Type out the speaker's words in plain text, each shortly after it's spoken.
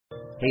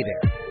Hey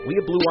there. We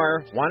at Blue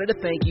Wire wanted to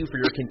thank you for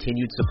your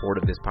continued support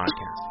of this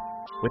podcast.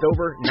 With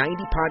over 90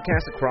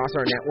 podcasts across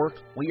our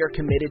network, we are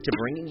committed to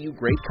bringing you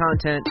great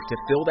content to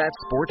fill that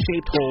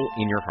sports-shaped hole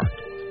in your heart.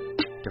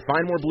 To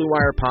find more Blue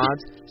Wire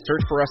pods,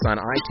 search for us on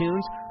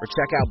iTunes or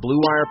check out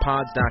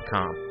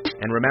BlueWirePods.com.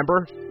 And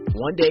remember,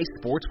 one day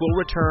sports will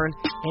return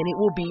and it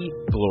will be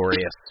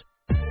glorious.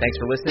 Thanks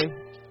for listening.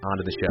 On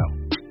to the show.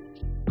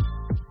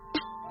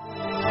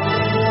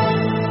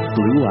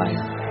 Blue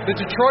Wire. The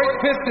Detroit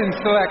Pistons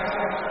select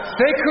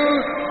Sekou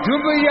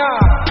Doumbouya.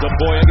 The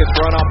Boyan gets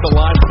run off the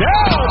line.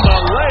 Down the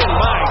lane.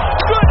 My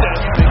goodness.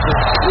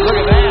 Look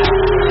at that.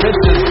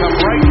 Pistons come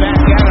right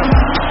back at him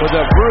with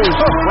a bruise.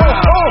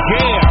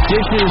 Jam.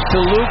 Dishes to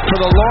Luke for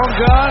the long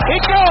gun.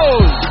 It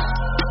goes.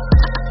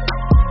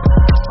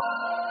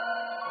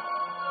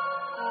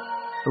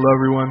 Hello,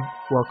 everyone.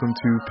 Welcome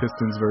to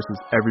Pistons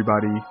versus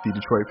Everybody, the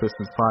Detroit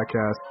Pistons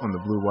podcast on the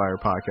Blue Wire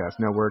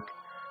Podcast Network.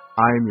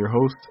 I am your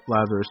host,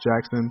 Lazarus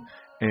Jackson,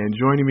 and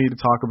joining me to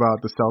talk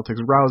about the Celtics'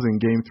 rousing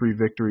Game 3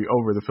 victory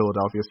over the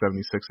Philadelphia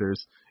 76ers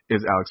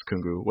is Alex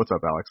Kungu. What's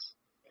up, Alex?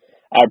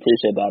 I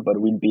appreciate that, but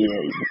we'd be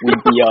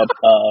up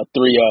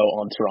 3-0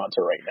 on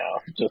Toronto right now,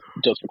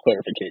 just for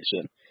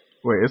clarification.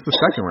 Wait, it's the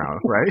second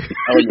round, right?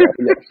 Oh, yeah.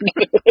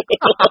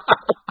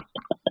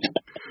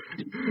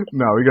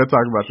 No, we got to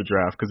talk about the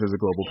draft because there's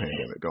a global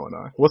pandemic going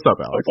on. What's up,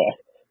 Alex?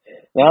 Okay.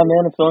 Yeah,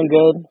 man, I'm feeling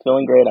good,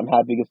 feeling great. I'm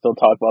happy we can still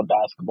talk about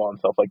basketball and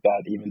stuff like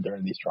that, even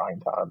during these trying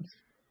times.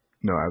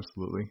 No,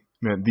 absolutely.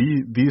 Man,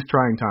 these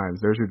trying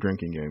times, there's your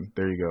drinking game.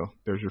 There you go.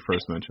 There's your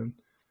first mention.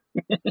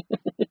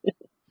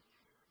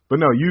 But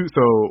no,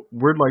 so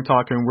we're like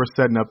talking, we're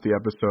setting up the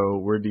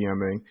episode, we're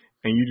DMing,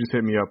 and you just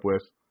hit me up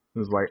with, it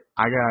was like,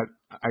 I got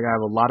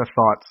a lot of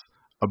thoughts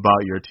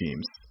about your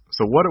teams.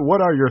 So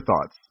what are your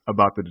thoughts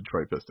about the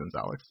Detroit Pistons,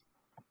 Alex?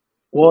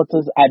 Well,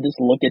 I just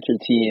look at your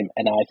team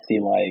and I see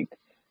like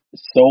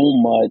so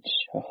much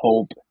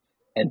hope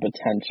and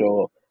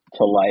potential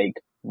to like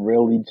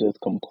really just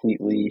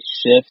completely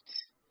shift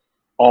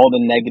all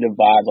the negative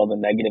vibes, all the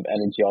negative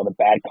energy, all the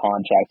bad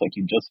contracts. Like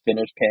you just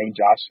finished paying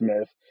Josh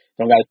Smith.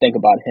 Don't got to think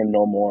about him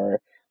no more.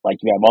 Like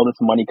you have all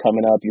this money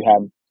coming up. You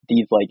have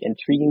these like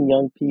intriguing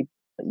young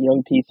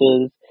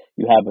pieces.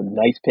 You have a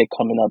nice pick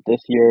coming up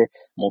this year,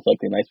 most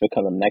likely a nice pick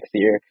coming up next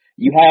year.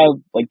 You have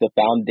like the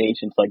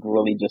foundation to like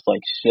really just like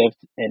shift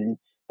and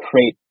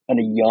create a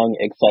young,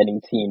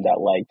 exciting team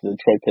that like the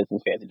Detroit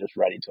Pistons fans are just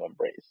ready to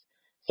embrace.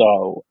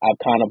 So I've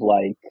kind of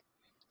like,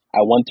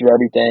 I went through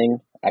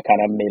everything. I kind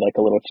of made like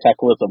a little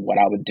checklist of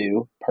what I would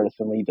do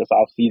personally this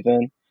off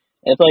season.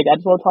 And it's like, I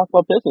just want to talk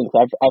about Pistons.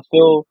 I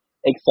feel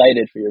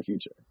excited for your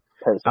future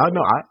personally.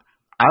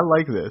 I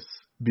like this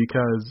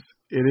because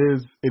it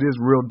is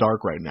real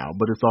dark right now,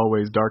 but it's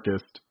always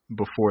darkest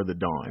before the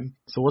dawn.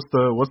 So what's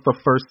the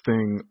first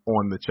thing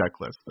on the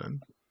checklist then?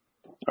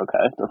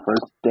 Okay, the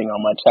first thing on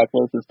my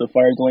checklist is to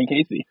fire Dwayne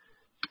Casey.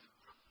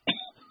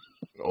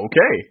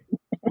 Okay,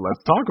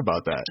 let's talk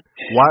about that.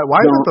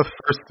 Why is that the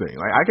first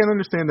thing? Like I can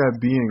understand that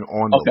being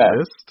on the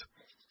list,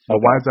 but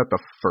why is that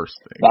the first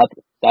thing?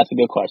 That's a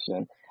good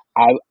question.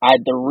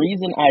 The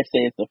reason I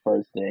say it's the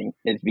first thing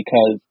is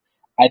because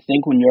I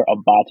think when you're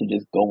about to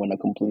just go in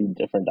a completely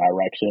different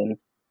direction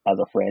as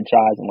a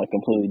franchise and like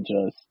completely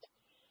just,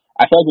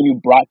 I feel like when you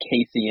brought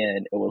Casey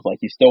in, it was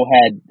like you still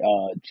had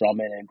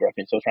Drummond and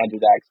Griffin still trying to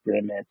do that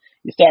experiment.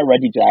 You still had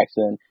Reggie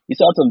Jackson. You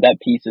still had some vet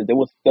pieces. It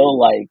was still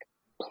like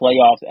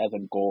playoffs as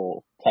a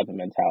goal type of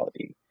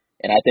mentality.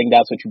 And I think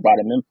that's what you brought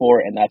him in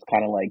for, and that's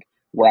kind of like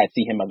where I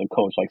see him as a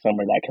coach, like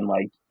somewhere that can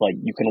like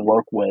you can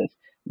work with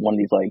one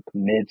of these like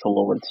mid to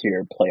lower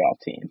tier playoff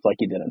teams like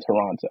he did in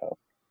Toronto.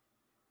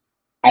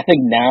 I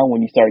think now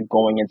when you start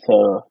going into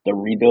the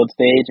rebuild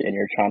stage and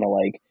you're trying to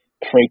like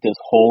create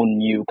this whole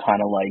new kind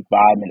of like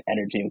vibe and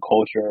energy and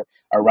culture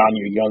around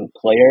your young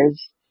players,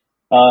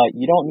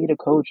 you don't need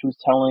a coach who's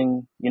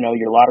telling,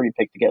 your lottery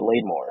pick to get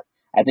laid more.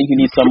 I think you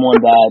need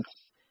someone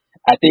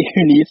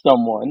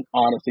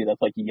honestly,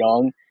 that's like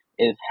young,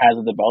 has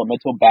a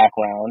developmental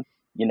background,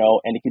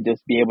 and it could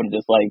just be able to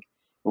just like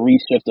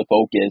reshift the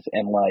focus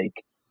and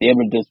like be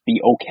able to just be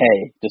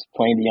okay just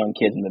playing the young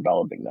kids and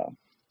developing them.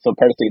 So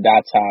personally,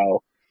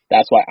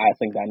 that's why I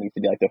think that needs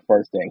to be like the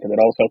first thing, because it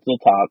all starts at the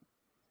top.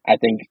 I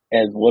think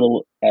as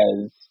little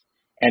as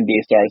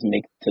NBA stars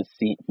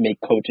make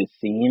coaches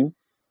seem,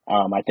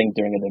 I think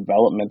during a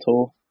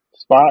developmental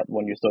spot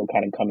when you're still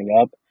kind of coming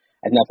up,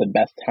 I think that's the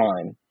best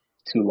time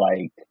to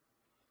like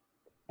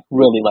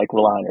really like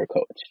rely on your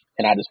coach.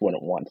 And I just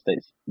wouldn't want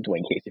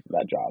Dwayne Casey for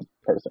that job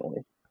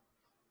personally.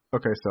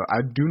 Okay, so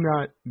I do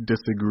not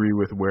disagree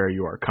with where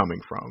you are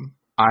coming from.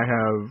 I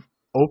have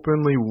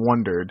openly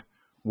wondered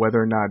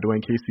whether or not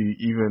Dwayne Casey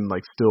even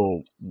like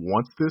still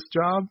wants this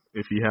job,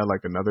 if he had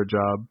like another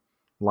job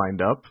lined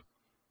up,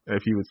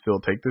 if he would still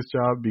take this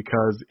job,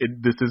 because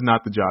this is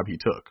not the job he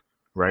took,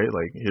 right?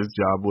 Like his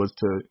job was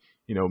to,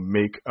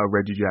 make a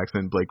Reggie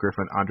Jackson, Blake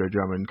Griffin, Andre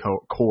Drummond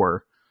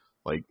core,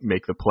 like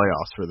make the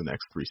playoffs for the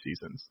next 3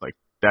 seasons. Like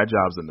that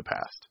job's in the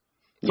past.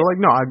 So like,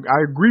 no, I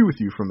agree with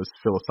you from a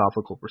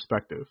philosophical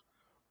perspective,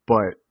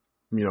 but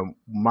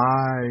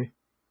my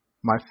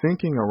my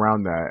thinking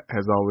around that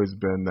has always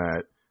been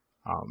that,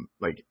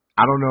 like,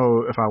 I don't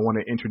know if I want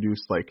to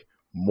introduce like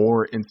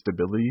more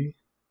instability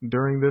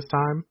during this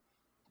time.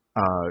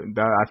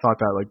 That I thought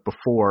that like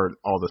before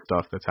all the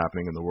stuff that's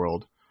happening in the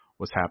world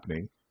was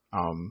happening,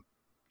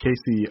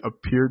 Casey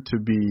appeared to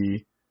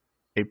be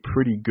a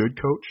pretty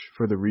good coach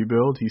for the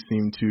rebuild. He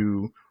seemed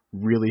to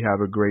really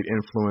have a great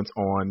influence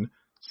on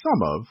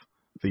some of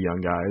the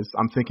young guys.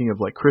 I'm thinking of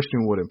like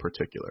Christian Wood in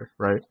particular,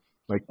 right?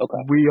 Like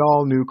we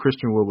all knew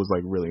Christian Wood was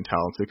like really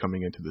talented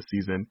coming into the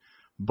season,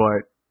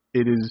 but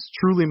it is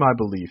truly my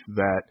belief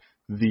that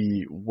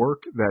the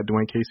work that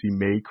Dwayne Casey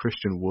made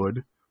Christian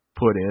Wood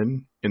put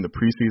in the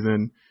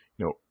preseason,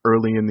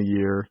 early in the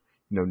year,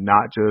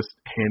 not just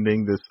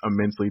handing this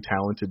immensely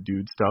talented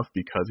dude stuff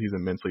because he's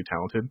immensely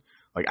talented.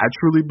 Like, I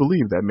truly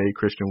believe that made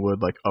Christian Wood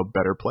like a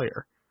better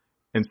player.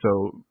 And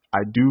so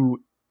I do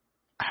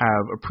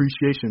have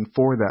appreciation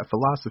for that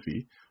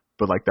philosophy,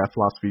 but like that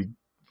philosophy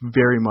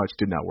very much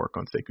did not work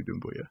on Sekou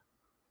Doumbouya,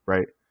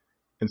 right?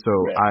 And so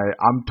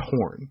I'm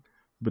torn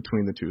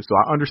between the two. So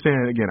I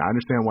understand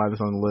why this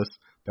is on the list.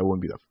 That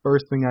wouldn't be the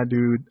first thing I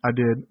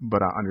did,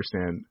 but I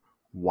understand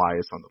why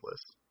it's on the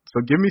list.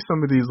 So give me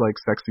some of these like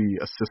sexy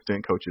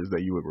assistant coaches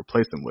that you would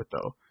replace them with,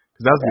 though,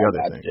 because that's the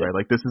other thing, right?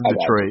 Like this is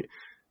Detroit.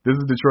 This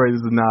is Detroit.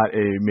 This is not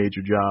a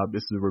major job.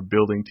 This is a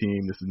rebuilding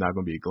team. This is not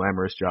going to be a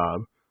glamorous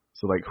job.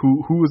 So like,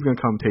 who is going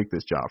to come take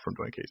this job from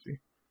Dwayne Casey?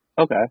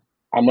 Okay,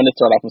 I'm going to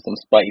start off with some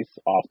spice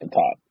off the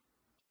top.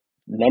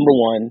 Number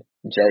one,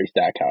 Jerry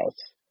Stackhouse.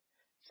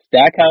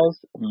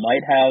 Stackhouse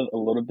might have a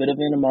little bit of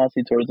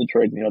animosity towards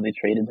Detroit. They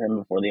traded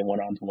him before they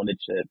went on to win the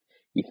chip.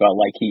 He felt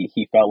like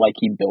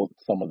he built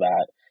some of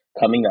that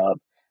coming up.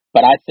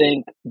 But I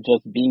think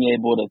just being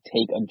able to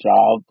take a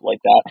job like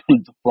that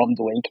from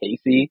Dwayne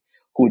Casey,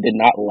 who did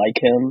not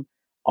like him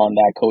on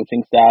that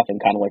coaching staff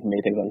and kind of like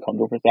made things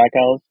uncomfortable for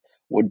Stackhouse,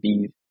 would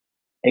be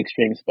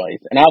extreme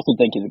spice. And I also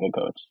think he's a good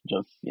coach,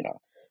 just,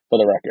 for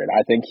the record.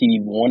 I think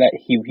he won at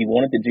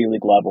the G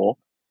League level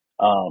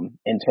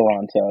in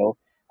Toronto.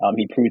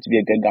 He proved to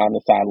be a good guy on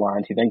the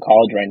sidelines. He's in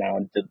college right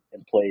now and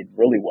played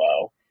really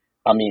well.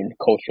 I mean,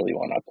 coached really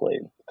well, not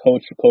played.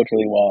 Coached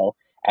really well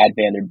at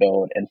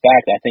Vanderbilt. In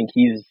fact, I think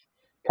he's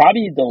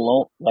probably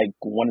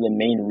one of the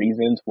main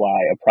reasons why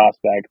a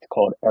prospect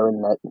called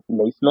Aaron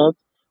Naismith,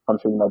 I'm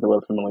sure you might be a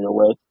little familiar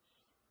with,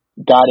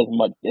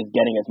 is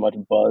getting as much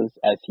buzz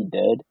as he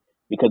did,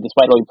 because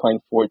despite only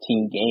playing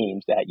 14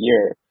 games that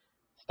year,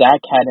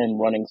 Stack had him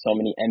running so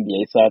many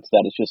NBA sets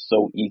that it's just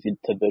so easy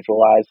to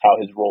visualize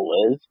how his role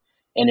is.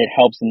 And it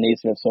helps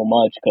Naismith so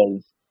much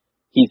because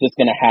he's just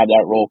going to have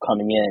that role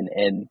coming in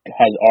and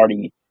has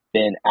already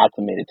been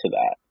acclimated to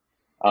that.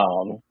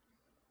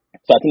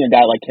 So I think a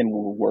guy like him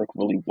will work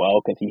really well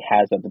because he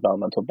has that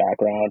developmental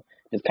background,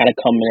 just kind of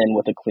coming in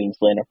with a clean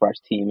slate and a fresh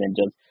team and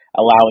just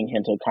allowing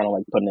him to kind of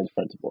like put in his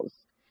principles.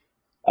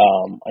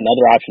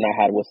 Another option I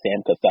had was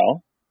Sam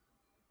Cassell.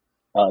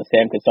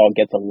 Sam Cassell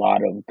gets a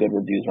lot of good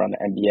reviews around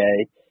the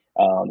NBA.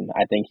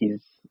 I think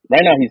he's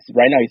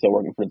still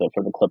working for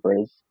the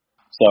Clippers.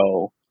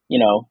 So,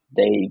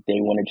 they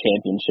win a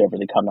championship or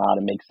they come out,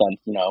 and makes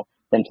sense,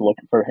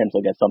 for him to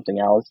look at something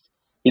else.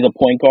 He's a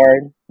point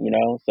guard,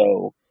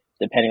 so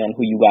depending on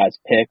who you guys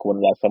pick,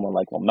 whether that's someone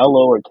like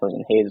LaMelo or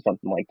Killian Hayes or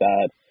something like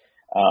that,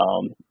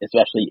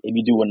 especially if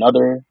you do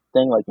another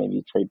thing, like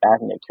maybe trade back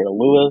and get Kira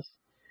Lewis,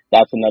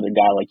 that's another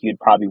guy like you'd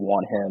probably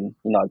want him,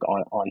 like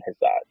on his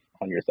side,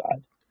 on your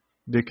side.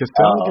 Did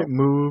Cassell get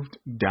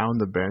moved down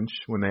the bench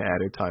when they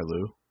added Ty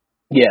Lue?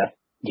 Yeah.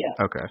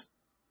 Okay.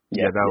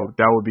 Yeah,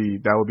 that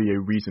would be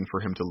a reason for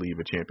him to leave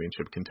a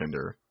championship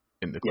contender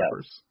in the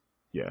Clippers.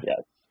 Yes,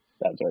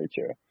 that's very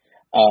true.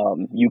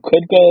 You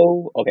could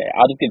go. Okay,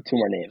 I'll just give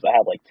two more names. I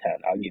have like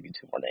 10. I'll give you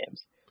two more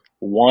names.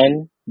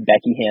 One,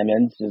 Becky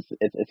Hammond.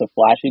 It's a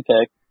flashy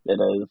pick.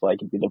 It is like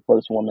to be the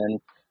first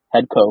woman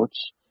head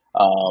coach.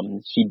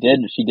 She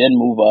did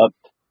move up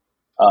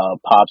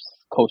Pop's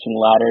coaching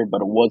ladder,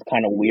 but it was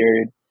kind of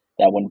weird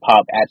that when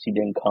Pop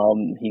actually didn't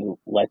come, he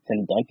let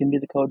Tim Duncan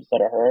be the coach instead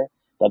of her.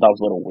 That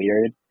was a little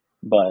weird.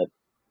 But,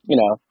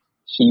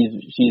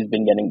 she's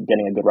been getting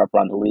a good rep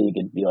around the league.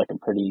 It'd be like a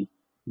pretty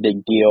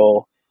big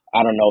deal.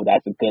 I don't know if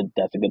that's a good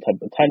type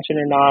of attention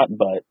or not,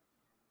 but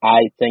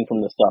I think from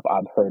the stuff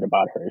I've heard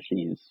about her,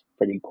 she's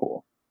pretty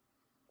cool.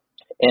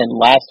 And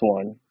last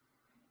one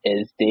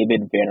is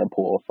David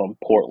Vanderpool from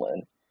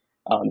Portland.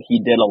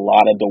 He did a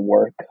lot of the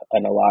work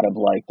and a lot of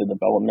like the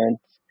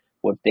development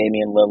with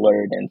Damian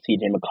Lillard and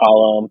CJ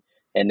McCollum,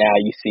 and now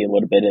you see a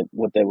little bit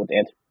with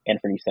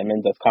Anthony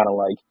Simmons. That's kind of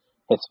like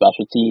his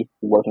specialty,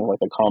 working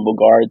with a combo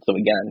guard. So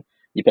again,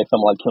 you pick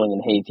someone like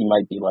Killian Hayes, he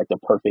might be like the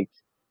perfect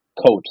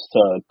coach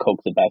to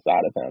coax the best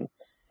out of him.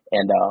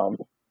 And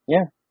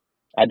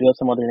I do have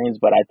some other names,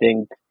 but I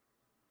think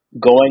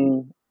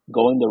going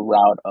the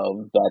route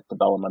of that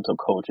developmental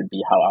coach would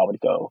be how I would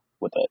go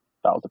with it.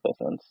 That was the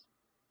Pistons.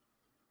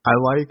 I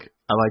like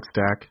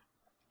Stack.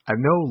 I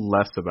know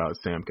less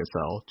about Sam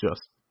Cassell,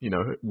 just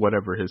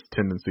whatever his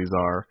tendencies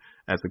are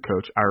as a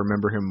coach. I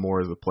remember him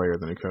more as a player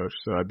than a coach,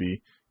 so I'd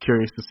be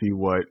curious to see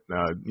what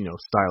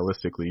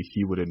stylistically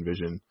he would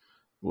envision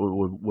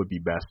would be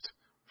best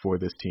for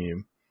this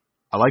team.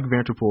 I like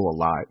Vanterpool a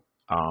lot.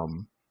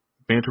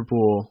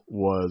 Vanterpool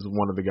was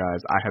one of the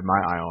guys I had my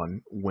eye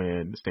on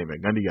when Stan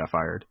Van Gundy got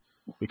fired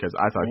because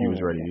I thought he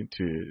was ready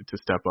to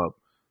step up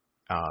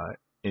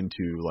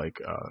into like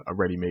a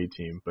ready-made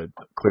team, but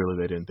clearly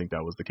they didn't think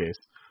that was the case.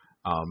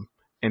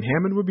 And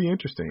Hammond would be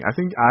interesting. I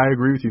think I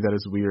agree with you that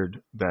it's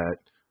weird that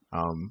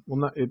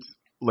it's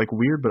like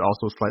weird but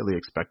also slightly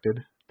expected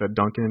that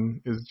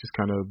Duncan is just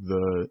kind of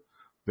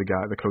the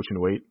guy, the coach in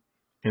wait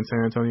in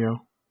San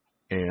Antonio.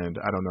 And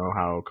I don't know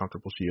how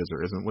comfortable she is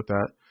or isn't with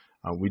that.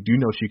 We do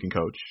know she can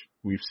coach.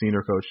 We've seen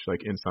her coach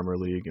like in summer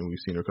league, and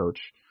we've seen her coach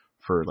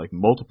for like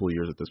multiple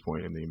years at this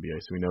point in the NBA.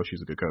 So we know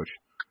she's a good coach.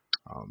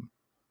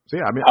 So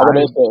yeah, I mean, I would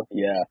also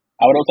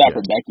add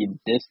for Becky,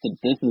 this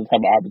is the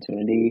type of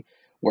opportunity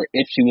where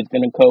if she was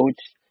going to coach,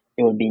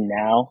 it would be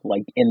now,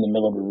 like in the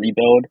middle of a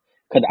rebuild.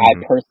 Because I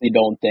personally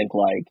don't think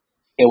like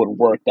it would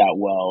work that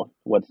well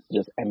with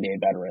just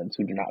NBA veterans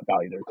who do not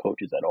value their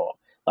coaches at all.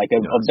 Like a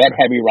vet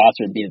heavy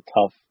roster would be a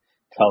tough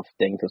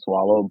thing to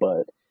swallow,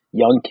 but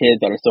young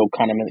kids that are still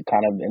kind of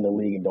in the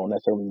league and don't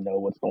necessarily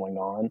know what's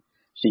going on,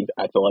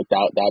 I feel like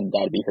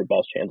that'd be her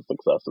best chance of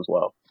success as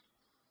well.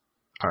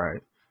 All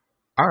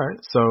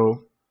right.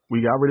 So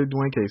we got rid of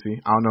Dwayne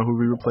Casey. I don't know who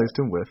we replaced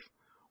him with.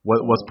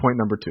 What's point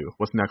number 2?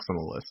 What's next on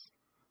the list?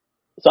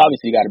 So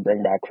obviously you got to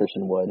bring back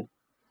Christian Wood,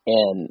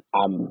 and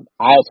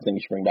I also think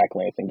you should bring back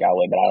Langston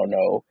Galloway, but I don't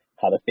know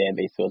how the fan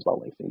base feels about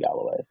Langston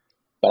Galloway.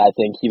 But I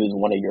think he was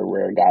one of your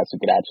rare guys who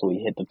could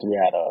actually hit the three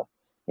at a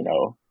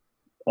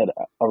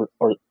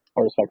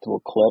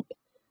respectable clip.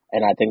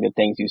 And I think the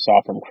things you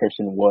saw from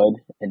Christian Wood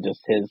and just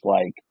his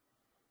the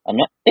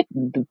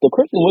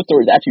Christian Wood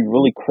story is actually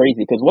really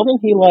crazy because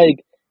wasn't he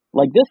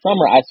like this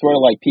summer? I swear,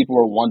 like people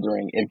were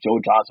wondering if Joe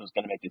Johnson was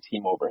going to make the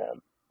team over him.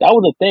 That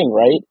was a thing,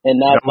 right?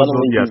 And now that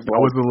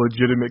was a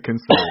legitimate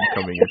concern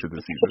coming into the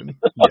season.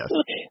 Yes,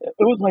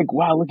 it was like,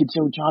 wow, look at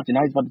Joe Johnson.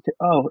 Now he's about to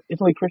it's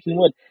like Christian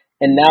Wood,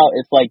 and now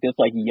it's like this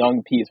like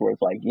young piece where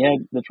it's like, yeah,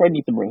 Detroit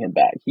needs to bring him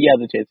back. He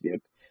has a chance to be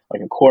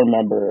like a core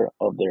member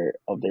of their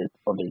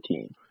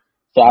team.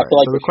 So I feel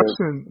like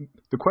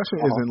the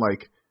question isn't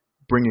like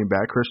bringing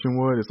back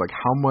Christian Wood. It's like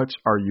how much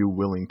are you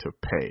willing to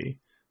pay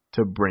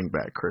to bring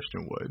back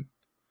Christian Wood?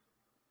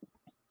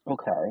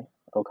 Okay.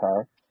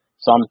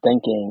 So I'm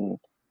thinking,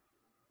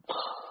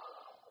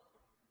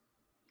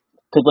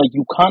 because like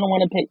you kind of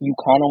want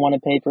to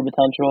pay for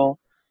potential,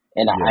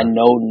 and I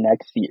know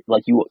next year,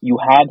 like you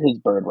have his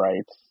bird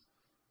rights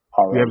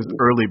already. You have his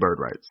early bird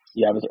rights.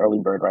 You have his early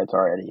bird rights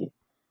already.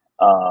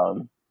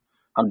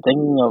 I'm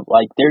thinking of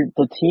like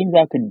the teams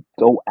that could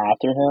go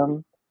after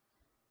him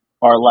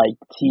are like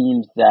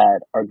teams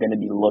that are going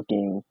to be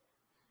looking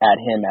at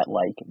him at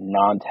like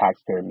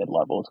non-taxpayer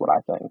mid-level is what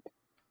I think.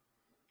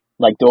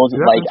 Like those,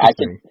 like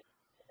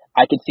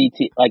I could see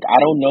like I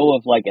don't know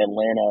if like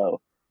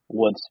Atlanta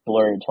would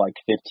splurge like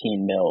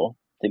 $15 million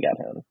to get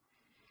him.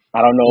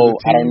 I don't know.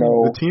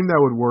 The team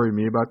that would worry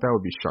me about that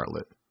would be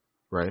Charlotte,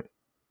 right?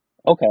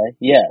 Okay,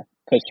 yeah,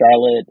 because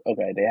Charlotte.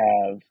 Okay, they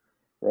have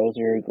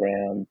Rozier,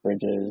 Graham,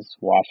 Bridges,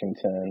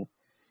 Washington.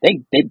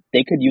 They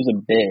could use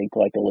a big,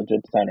 like a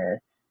legit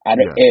center.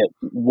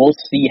 We'll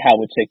see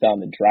how it shakes out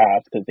in the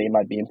draft because they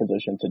might be in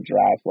position to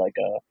draft like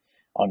a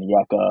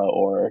Onyeka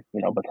or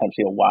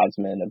potentially a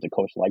Wiseman if the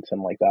coach likes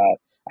him like that.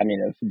 I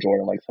mean, if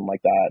Jordan likes him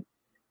like that.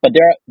 But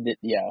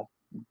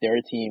they're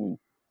a team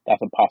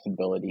that's a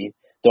possibility.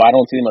 Though I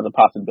don't see them as a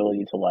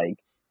possibility to like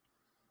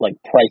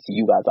price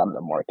you guys out of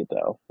the market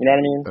though. You know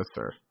what I mean? That's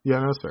fair. Yeah,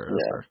 that's fair.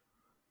 That's fair.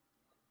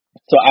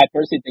 So I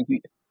personally think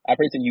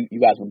you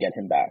guys will get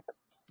him back.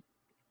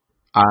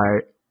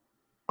 I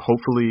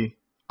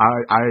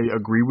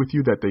agree with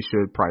you that they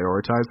should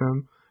prioritize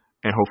him,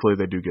 and hopefully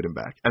they do get him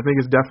back. I think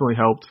it's definitely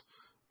helped.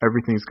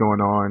 Everything's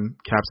going on.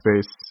 Cap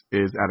space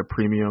is at a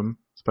premium,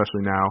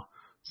 especially now.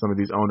 Some of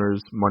these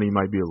owners' money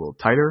might be a little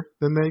tighter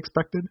than they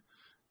expected,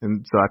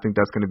 and so I think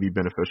that's going to be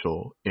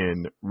beneficial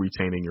in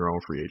retaining your own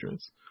free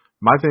agents.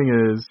 My thing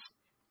is,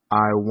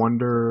 I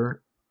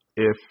wonder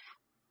if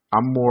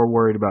I'm more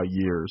worried about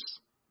years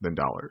than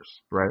dollars,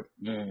 right?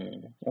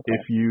 Okay.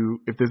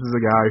 If this is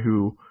a guy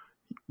who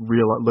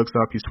looks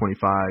up, he's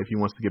 25, he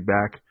wants to get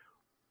back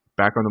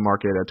on the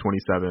market at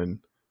 27,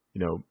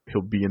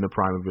 he'll be in the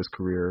prime of his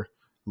career,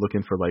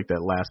 looking for like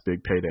that last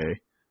big payday.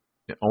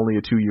 Only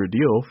a 2-year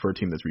deal for a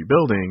team that's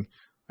rebuilding.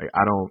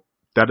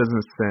 That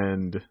doesn't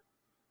send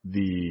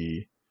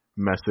the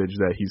message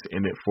that he's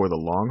in it for the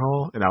long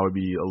haul, and I would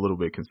be a little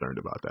bit concerned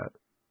about that.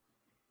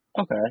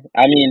 Okay.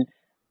 I mean,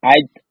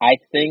 I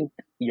think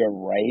you're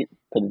right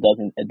because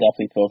it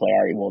definitely feels like,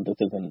 all right, well, this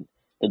isn't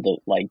the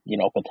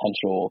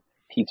potential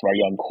piece of our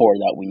young core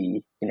that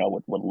we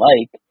would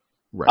like.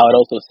 Right. I would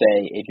also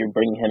say if you're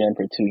bringing him in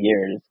for 2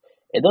 years,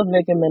 it does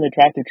make him an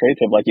attractive trade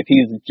chip. Like if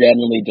he's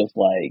generally just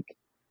like,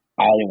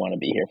 I only want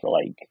to be here for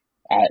like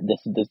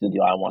this is the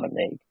deal I want to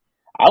make,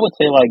 I would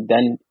say like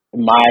then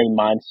my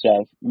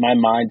mindset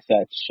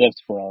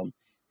shifts from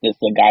this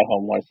a guy who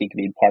I want to see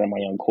could be part of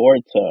my young core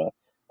to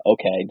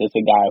okay, this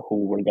is a guy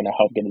who we're gonna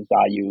help get his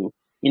value,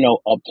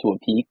 up to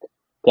a peak.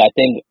 Because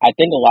I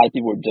think a lot of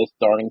people are just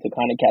starting to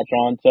kind of catch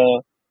on to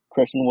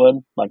Christian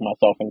Wood, like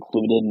myself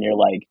included, near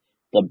like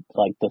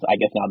I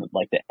guess now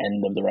like the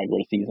end of the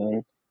regular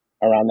season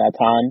around that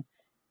time.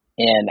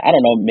 And I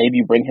don't know,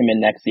 maybe you bring him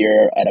in next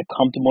year at a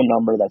comfortable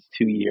number that's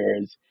 2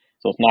 years,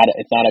 so it's not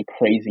a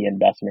crazy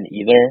investment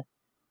either.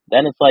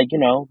 Then it's like,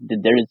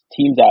 there's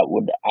teams that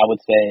I would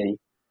say,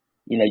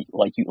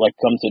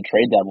 comes to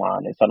trade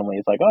deadline, and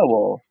suddenly it's like, oh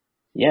well,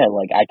 yeah,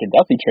 like I could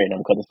definitely trade him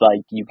because it's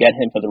like you get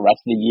him for the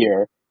rest of the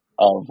year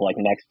of like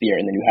next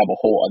year, and then you have a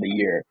whole other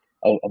year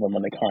of him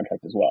on the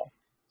contract as well.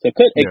 So it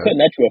could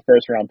net you a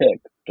first round pick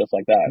just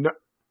like that.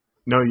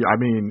 No, I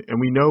mean, and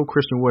we know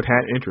Christian Wood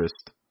had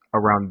interest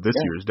around this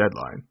year's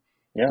deadline.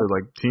 Yeah. So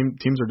like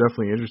teams are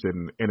definitely interested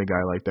in a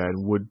guy like that,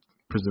 and would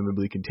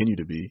presumably continue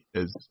to be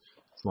as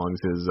long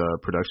as his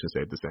production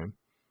stayed the same.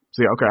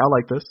 So yeah, okay, I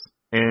like this.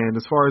 And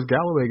as far as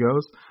Galloway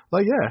goes,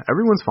 like yeah,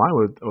 everyone's fine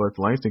with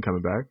Langston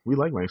coming back. We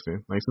like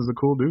Langston. Langston's a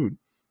cool dude.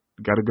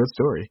 Got a good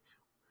story.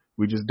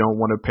 We just don't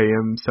want to pay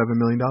him $7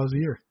 million a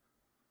year.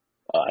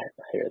 I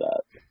hear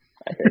that.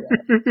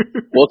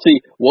 We'll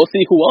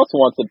see who else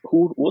wants it.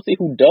 We'll see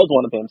who does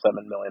want to pay him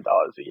 $7 million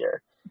a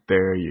year.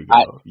 There you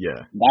go.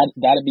 Yeah,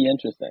 that'd be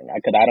interesting. I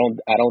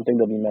don't think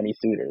there'll be many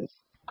suitors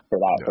for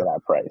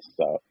that price.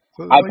 So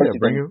I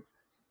personally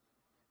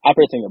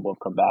think they'll both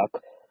come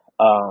back.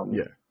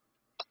 Yeah.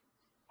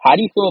 How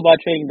do you feel about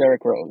trading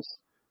Derrick Rose?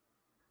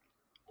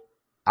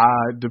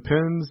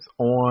 Depends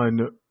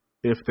on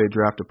if they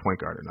draft a point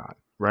guard or not,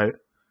 right?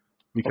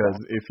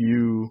 Because if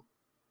you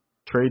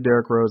trade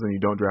Derrick Rose and you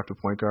don't draft a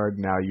point guard,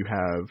 now you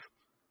have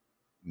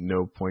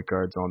no point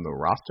guards on the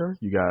roster.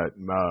 You got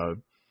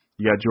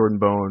Jordan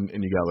Bone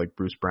and you got like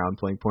Bruce Brown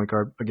playing point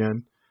guard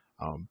again.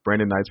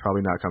 Brandon Knight's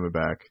probably not coming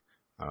back.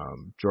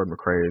 Jordan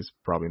McRae is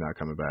probably not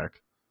coming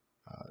back.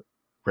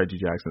 Reggie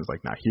Jackson's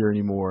like not here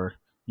anymore.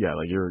 Yeah,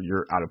 like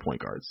you're out of point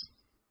guards.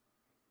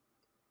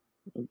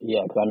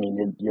 Yeah, because I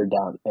mean you're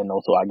down, and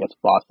also I guess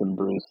Boston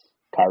Bruce,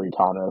 Kyrie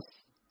Thomas.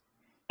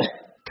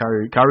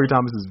 Kyrie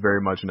Thomas is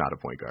very much not a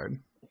point guard.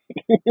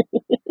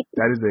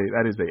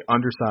 That is a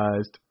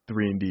undersized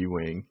 3-and-D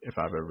wing if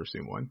I've ever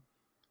seen one.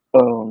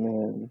 Oh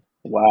man,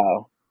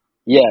 wow.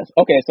 Yes,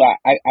 okay, so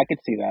I could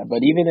see that,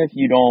 but even if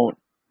you don't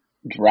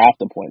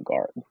draft a point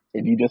guard,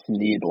 if you just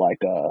need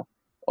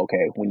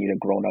we need a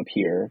grown up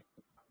here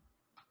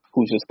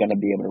who's just going to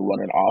be able to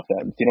run an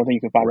offense. You don't think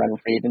you can find around in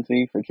free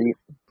agency for cheap?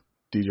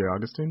 DJ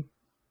Augustine?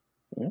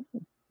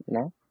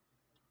 No.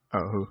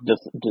 Oh, who?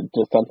 Just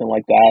something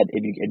like that.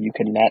 If you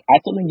can net, I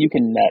still think you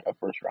can net a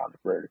first round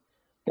for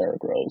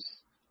Derrick Rose.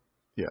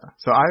 Yeah.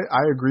 So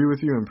I agree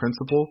with you in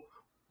principle,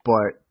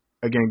 but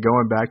again,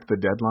 going back to the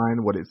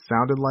deadline, what it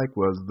sounded like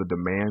was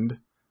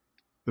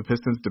the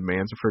Pistons'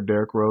 demands for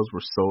Derrick Rose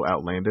were so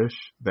outlandish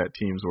that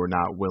teams were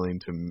not willing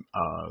to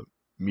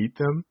meet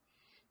them,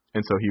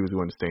 and so he was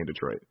going to stay in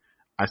Detroit.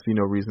 I see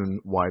no reason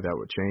why that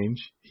would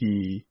change.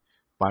 He,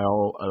 by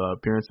all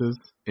appearances,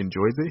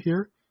 enjoys it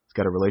here. He's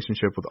got a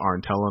relationship with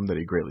Arn Tellem that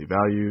he greatly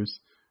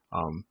values.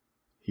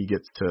 He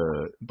gets to,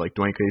 like,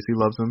 Dwayne Casey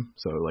loves him,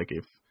 so like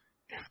if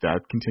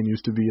that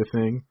continues to be a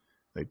thing,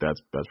 like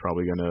that's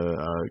probably gonna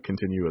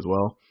continue as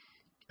well.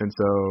 And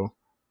so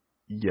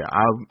yeah,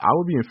 I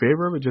would be in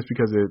favor of it just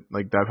because it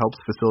that helps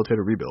facilitate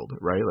a rebuild,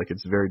 right? Like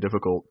it's very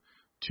difficult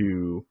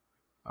to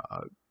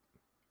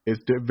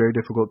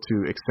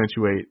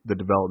accentuate the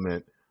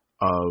development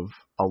of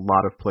a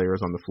lot of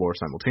players on the floor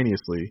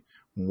simultaneously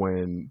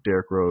when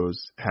Derrick Rose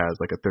has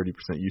like a 30%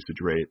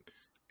 usage rate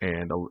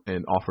and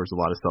offers a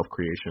lot of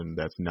self-creation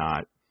that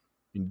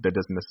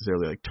doesn't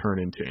necessarily like turn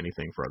into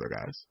anything for other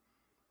guys.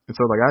 And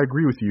so I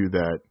agree with you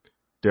that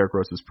Derrick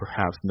Rose is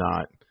perhaps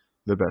not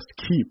the best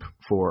keep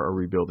for a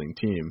rebuilding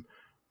team,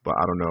 but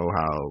I don't know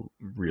how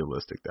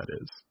realistic that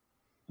is.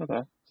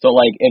 Okay.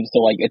 If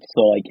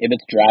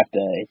it's draft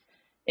day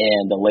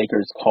and the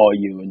Lakers call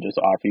you and just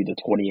offer you the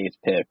 28th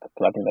pick,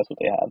 because I think that's what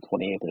they have,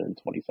 28th or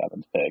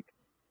 27th pick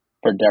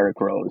for Derrick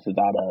Rose,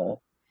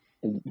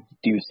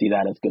 do you see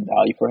that as good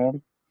value for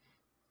him?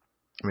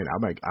 I mean,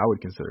 I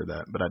would consider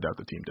that, but I doubt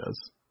the team does.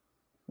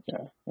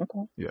 Yeah.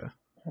 Okay. Yeah.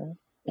 Right.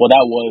 Well,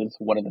 that was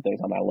one of the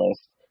things on my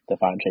list to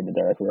find trade to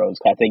Derrick Rose.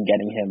 I think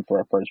getting him for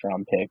a first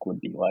round pick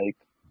would be like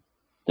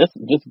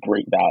just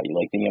great value.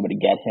 Like being able to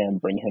get him,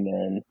 bring him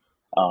in,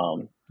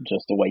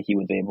 just the way he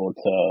was able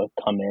to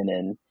come in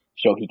and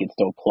show he could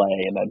still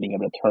play, and then being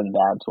able to turn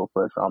that into a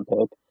first round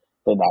pick,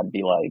 then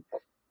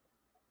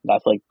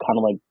that's kind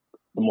of like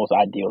the most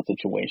ideal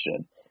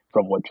situation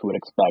from what you would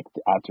expect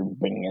after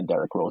bringing in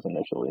Derrick Rose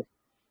initially.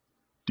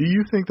 Do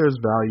you think there's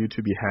value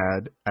to be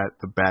had at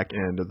the back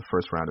end of the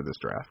first round of this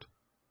draft?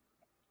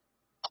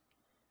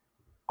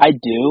 I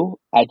do.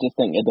 I just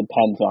think it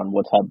depends on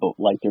what type of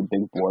your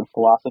big board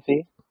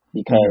philosophy.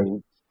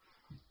 Because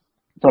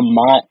from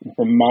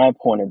my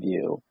point of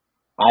view,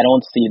 I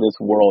don't see this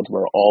world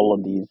where all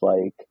of these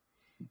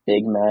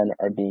big men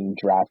are being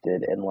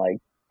drafted in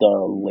the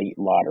late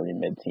lottery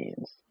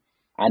mid-teens.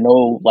 I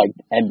know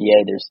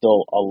NBA, there's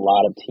still a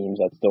lot of teams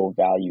that still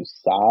value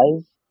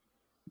size,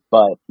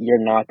 but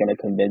you're not going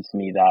to convince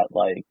me that,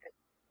 like,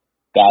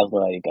 guys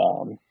like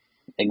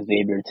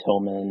Xavier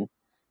Tillman,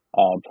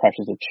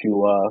 Precious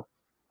Achua,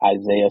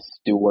 Isaiah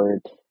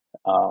Stewart,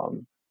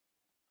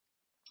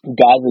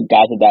 guys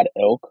of that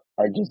ilk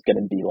are just going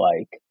to be,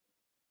 like,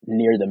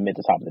 near the mid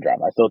to top of the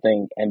draft. I still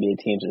think NBA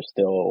teams are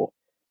still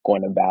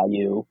going to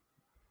value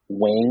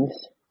wings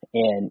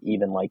and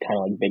even, like, kind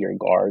of like bigger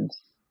guards.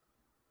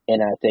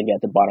 And I think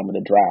at the bottom of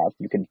the draft,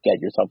 you could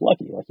get yourself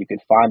lucky. Like, you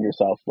could find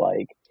yourself,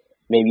 like,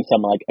 maybe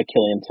someone like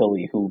Achillian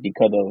Tilly, who,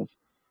 because of,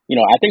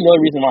 I think the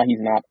only reason why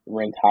he's not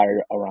ranked higher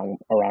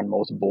around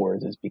most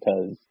boards is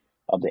because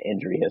of the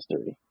injury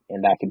history.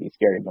 And that can be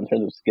scary. But in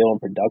terms of skill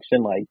and production,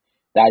 like,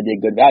 that'd be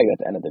a good value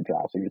at the end of the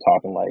draft. So you're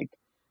talking, like,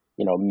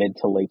 mid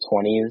to late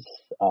 20s.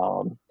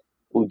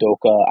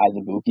 Udoka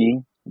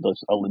Azubuike,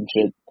 a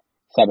legit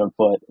 7'7"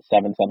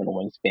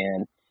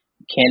 wingspan.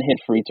 Can hit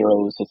free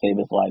throws to save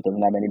his life.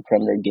 Doesn't have any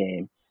perimeter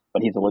game,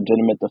 but he's a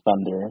legitimate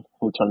defender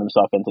who turned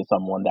himself into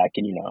someone that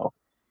can,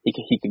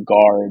 he could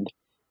guard.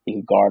 He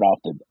could guard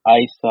off the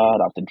ice side,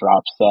 off the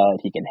drop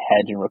side. He can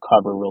hedge and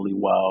recover really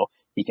well.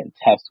 He can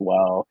test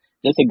well.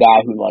 Just a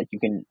guy who, like,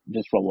 you can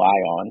just rely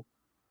on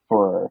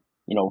for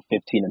 15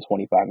 and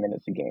 25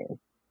 minutes a game.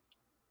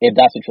 If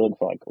that's what you're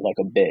looking for, like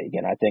a big.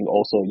 And I think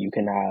also you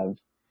can have,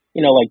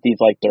 like these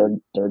like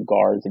third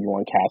guards. If you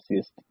want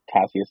Cassius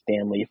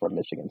Stanley from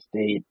Michigan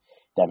State,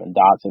 Devin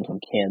Dotson from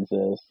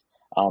Kansas,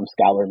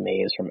 Skylar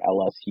Mays from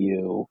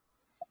LSU.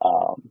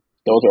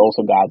 Those are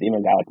also guys,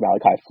 even a guy like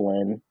Malachi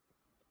Flynn.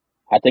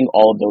 I think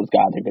all of those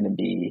guys are going to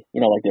be,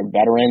 like they're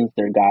veterans.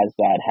 They're guys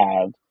that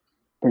have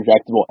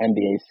projectable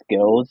NBA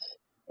skills.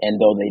 And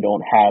though they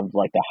don't have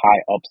like the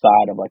high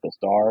upside of like a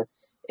star,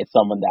 it's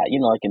someone that,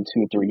 like in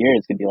 2 or 3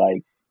 years could be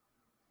like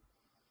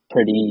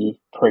pretty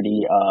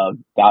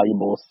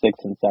valuable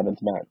 6th and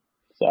 7th men.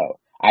 So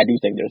I do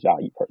think there's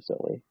value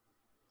personally.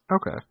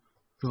 Okay.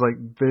 Because like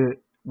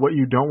what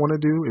you don't want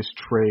to do is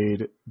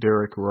trade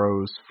Derrick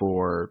Rose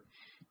for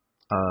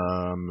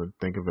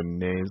think of a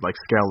name like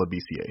Scala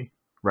BCA,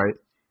 right?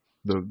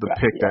 The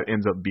pick that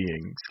ends up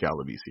being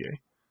Scala BCA.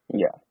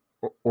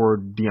 Yeah. Or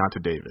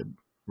Deonta David,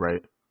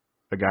 right?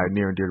 A guy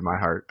near and dear to my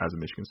heart as a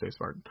Michigan State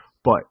Spartan.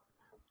 But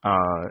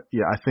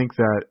I think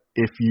that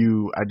if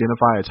you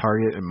identify a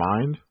target in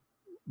mind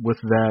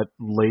with that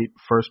late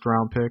first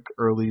round pick,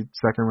 early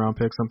second round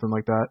pick, something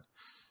like that,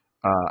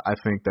 I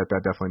think that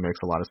definitely makes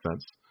a lot of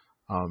sense.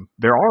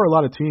 There are a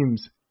lot of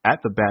teams at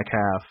the back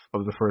half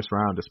of the first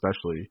round,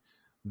 especially,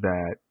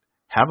 that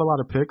have a lot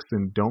of picks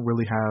and don't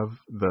really have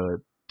the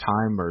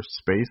time or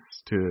space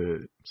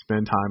to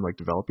spend time like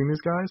developing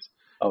these guys.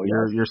 Oh,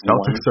 yeah. Your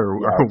Celtics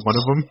are one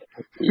of them.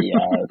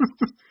 Yes.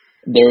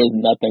 There is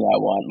nothing I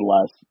want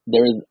less.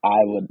 There's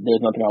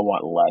nothing I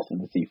want less than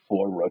to see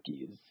 4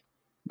 rookies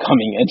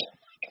coming into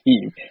the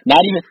team.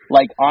 Not even,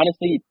 like,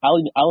 honestly, I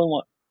only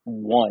want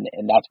 1,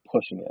 and that's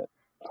pushing it,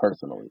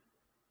 personally.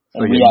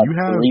 And so you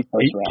have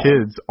 8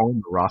 kids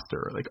on the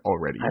roster, like,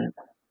 already.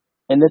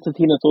 And this is a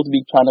team that's supposed to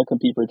be trying to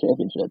compete for a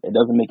championship. It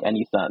doesn't make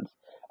any sense.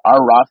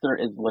 Our roster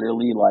is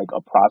literally like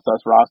a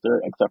process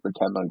roster, except for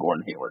Kemba and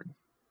Gordon Hayward.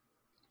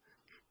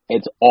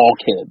 It's all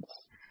kids.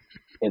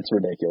 It's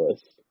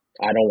ridiculous.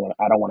 I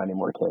don't want any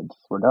more kids.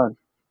 We're done.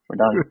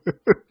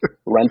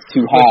 Rent's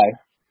too high.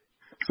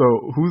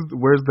 So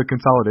where's the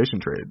consolidation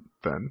trade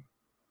then?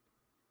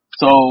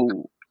 So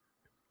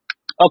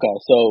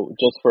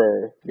just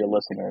for your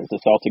listeners, the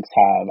Celtics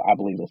have, I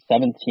believe, the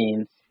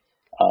 17th,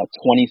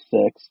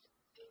 26th,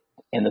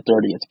 and the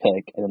 30th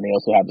pick, and then they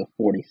also have the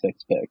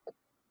 46th pick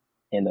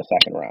in the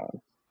second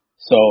round.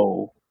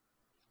 So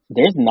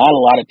there's not a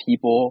lot of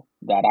people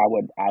that I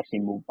would actually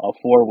move up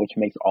for, which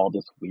makes all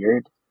this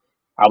weird.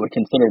 I would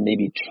consider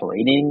maybe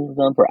trading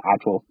them for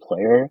actual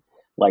player.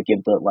 Like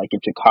if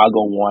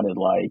Chicago wanted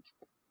like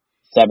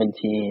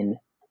 17,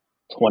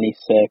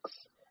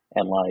 26,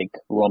 and like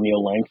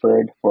Romeo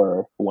Langford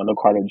for Wendell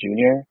Carter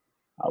Jr.,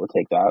 I would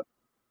take that.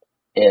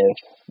 If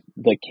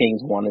the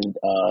Kings wanted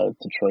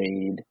to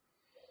trade,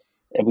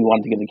 if we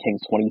wanted to give the Kings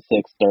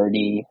 26,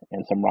 30,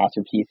 and some roster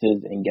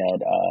pieces and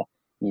get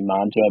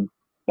Nemanja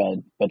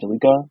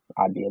Bjelica,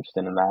 I'd be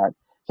interested in that.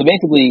 So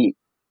basically,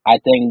 I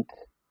think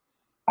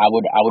I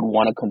would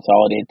want to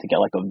consolidate to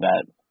get like a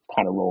vet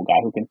kind of role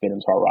guy who can fit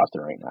into our roster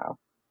right now.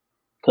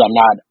 Because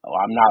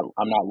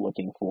I'm not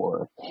looking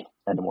for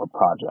any more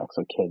projects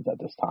or kids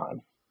at this time.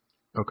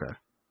 Okay,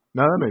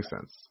 now that makes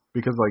sense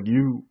because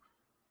you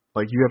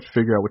have to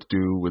figure out what to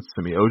do with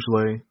Semi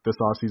Ojeleye this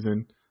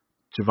offseason.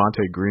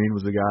 Javonte Green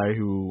was a guy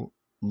who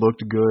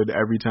looked good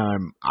every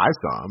time I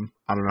saw him.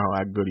 I don't know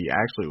how good he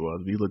actually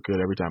was, but he looked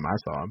good every time I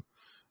saw him.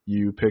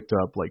 You picked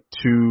up like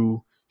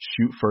 2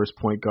 shoot first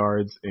point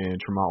guards in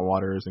Tremont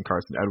Waters and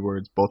Carson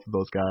Edwards. Both of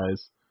those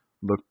guys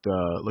looked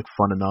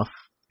fun enough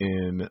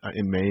in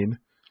Maine.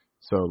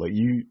 So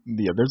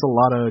there's a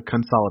lot of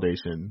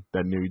consolidation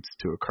that needs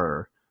to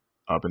occur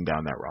up and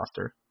down that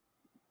roster.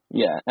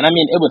 Yeah, and I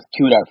mean it was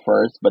cute at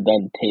first, but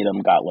then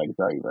Tatum got like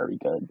very, very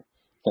good.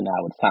 So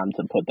now it's time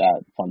to put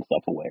that fun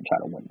stuff away and try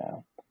to win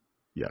now.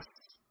 Yes,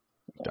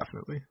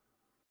 definitely.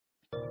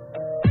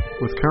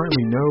 With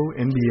currently no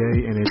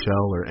NBA,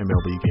 NHL, or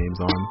MLB games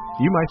on,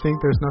 you might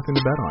think there's nothing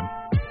to bet on,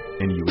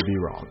 and you would be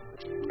wrong.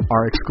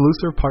 Our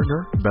exclusive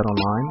partner,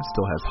 BetOnline,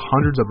 still has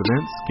hundreds of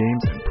events,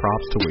 games, and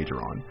props to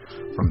wager on.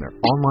 From their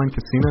online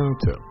casino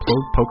to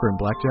poker and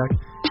blackjack,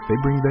 they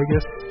bring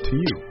Vegas to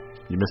you.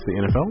 You miss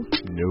the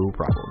NFL? No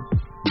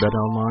problem.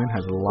 BetOnline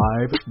has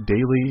live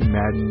daily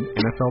Madden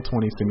NFL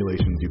 20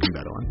 simulations you can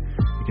bet on.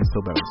 You can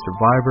still bet on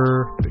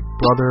Survivor, Big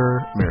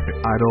Brother,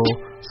 American Idol,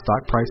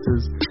 stock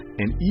prices,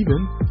 and even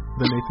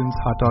the Nathan's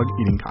Hot Dog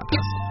Eating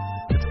Contest.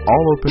 It's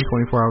all open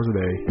 24 hours a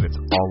day, and it's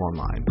all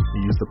online.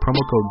 You use the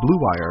promo code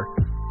BLUEWIRE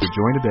to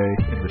join today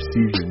and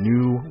receive your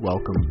new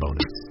welcome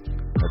bonus.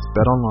 That's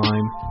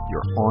BetOnline,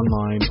 your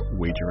online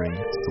wagering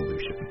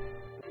solution.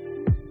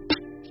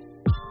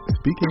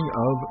 Speaking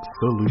of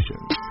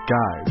solutions,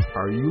 guys,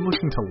 are you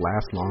looking to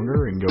last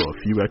longer and go a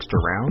few extra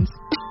rounds?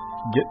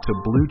 Get to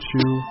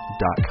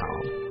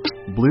BlueChew.com.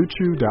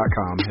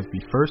 BlueChew.com has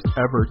the first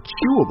ever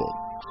chewable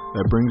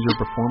that brings your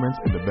performance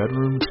in the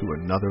bedroom to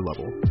another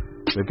level.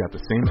 They've got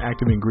the same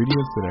active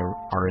ingredients that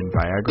are in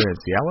Viagra and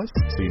Cialis,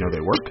 so you know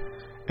they work.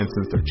 And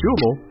since they're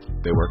chewable,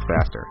 they work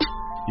faster.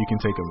 You can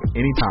take them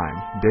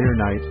anytime, day or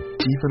night,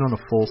 even on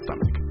a full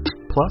stomach.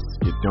 Plus,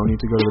 you don't need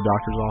to go to the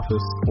doctor's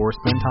office or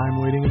spend time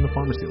waiting in the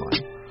pharmacy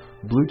line.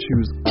 Blue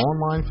Chew's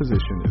online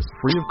physician is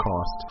free of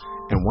cost,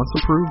 and once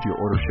approved, your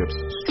order ships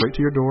straight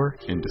to your door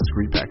in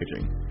discreet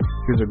packaging.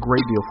 Here's a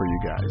great deal for you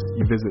guys.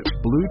 You visit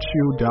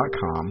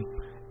BlueChew.com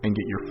and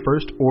get your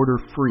first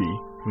order free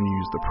when you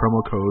use the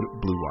promo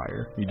code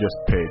BLUEWIRE. You just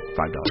pay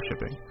 $5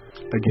 shipping.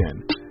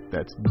 Again,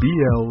 that's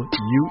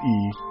BlueChew.com,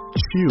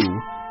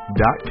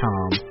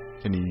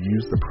 and you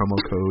use the promo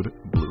code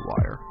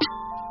BLUEWIRE.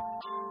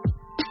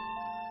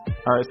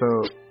 All right, so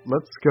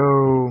let's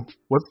go.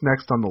 What's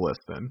next on the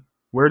list then?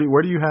 Where do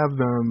you have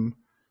them?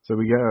 So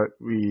we got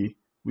rid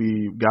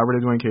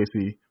of Dwayne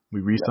Casey. We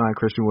re-signed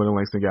Christian Wood and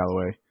Langston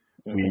Galloway.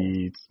 Mm-hmm.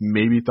 We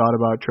maybe thought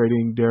about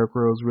trading Derrick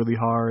Rose really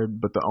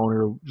hard, but the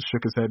owner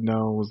shook his head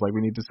no. Was like,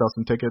 we need to sell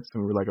some tickets,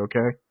 and we were like,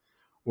 okay.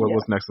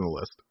 What's next on the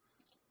list?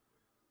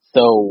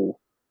 So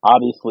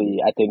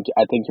obviously, I think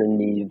your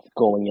needs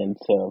going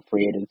into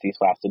free agency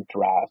 / the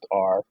draft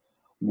are,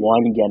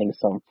 one, getting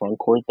some front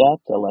court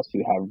depth, unless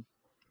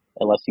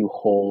you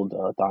hold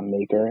Thon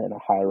Maker in a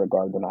higher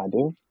regard than I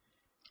do.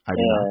 I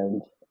do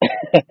not.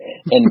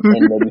 and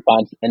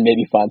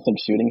maybe find some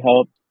shooting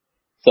help.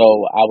 So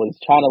I was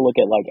trying to look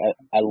at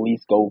at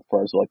least go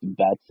for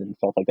bets and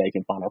stuff like that you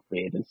can find on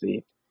free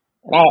agency.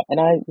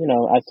 And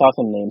I saw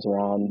some names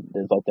around.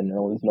 There's the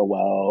Nerlens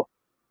Noel,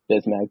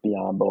 Bismack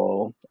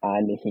Biyombo,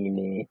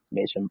 Nahimi,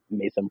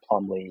 Mason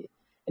Plumlee,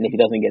 and if he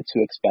doesn't get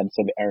too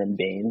expensive, Aaron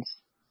Baines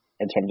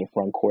in terms of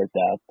front court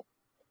depth.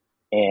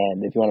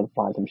 And if you want to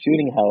find some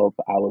shooting help,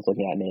 I was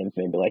looking at names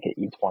maybe like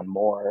E'Twaun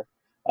Moore,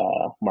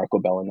 Marco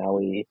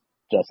Bellinelli,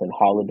 Justin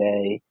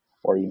Holiday,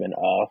 or even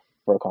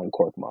Furkan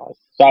Korkmaz.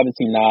 So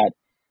obviously not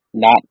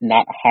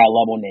high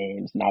level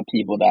names, not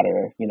people that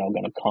are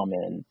going to come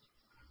in,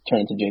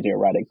 turn into JJ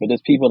Redick, but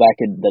just people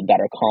that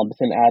are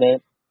competent at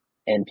it,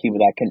 and people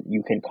that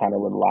you can kind of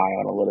rely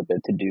on a little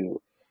bit to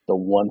do the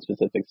one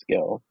specific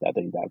skill that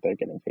they're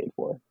getting paid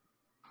for.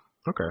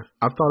 Okay,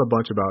 I've thought a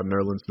bunch about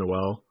Nerlens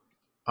Noel.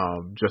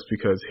 Just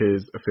because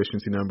his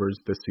efficiency numbers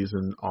this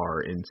season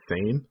are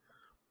insane,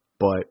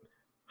 but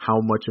how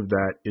much of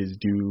that is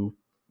due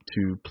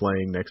to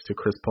playing next to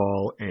Chris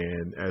Paul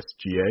and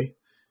SGA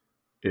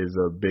is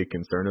a big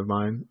concern of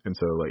mine. And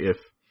so, if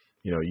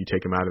you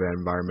take him out of that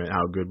environment,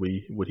 how good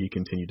would he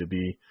continue to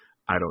be?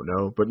 I don't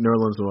know. But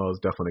Nerlens Noel is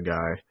definitely a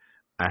guy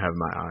I have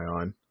my eye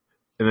on.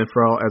 And then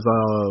for all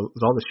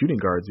the shooting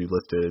guards you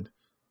listed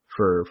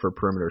for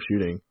perimeter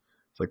shooting,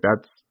 it's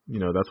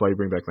that's why you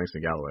bring back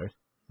Langston Galloway.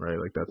 Right,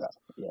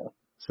 yeah.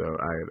 So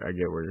I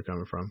get where you're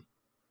coming from.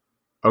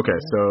 Okay,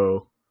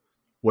 so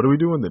what do we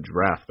do in the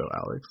draft though,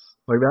 Alex?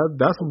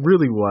 That's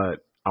really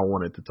what I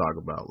wanted to talk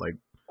about.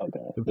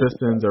 The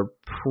Pistons are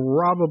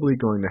probably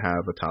going to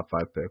have a top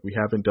 5 pick. We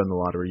haven't done the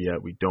lottery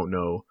yet. We don't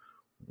know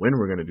when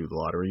we're going to do the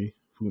lottery.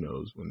 Who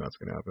knows when that's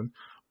going to happen?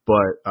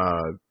 But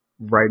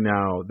right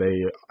now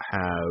they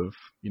have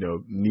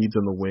needs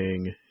on the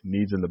wing,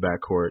 needs in the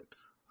backcourt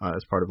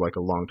as part of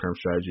a long-term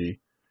strategy.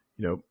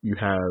 You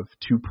have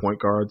 2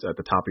 point guards at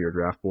the top of your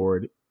draft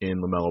board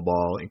in LaMelo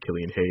Ball and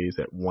Killian Hayes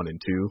at 1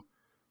 and 2.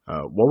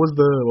 What was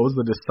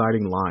the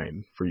deciding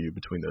line for you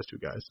between those two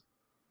guys?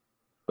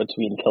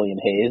 Between Killian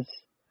Hayes?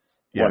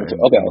 Yeah. Okay. So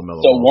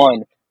Ball.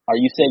 One, are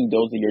you saying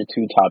those are your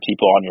 2 top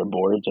people on your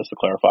board, just to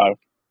clarify?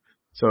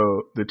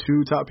 So the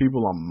 2 top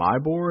people on my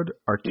board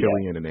are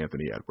Killian and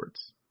Anthony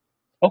Edwards.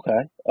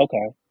 Okay.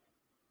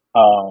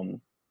 And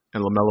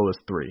LaMelo is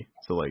 3.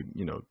 So he's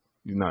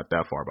not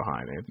that far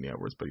behind Anthony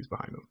Edwards, but he's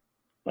behind him.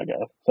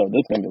 Okay, so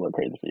this is going to be a little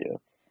crazy for you.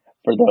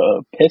 For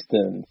the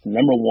Pistons,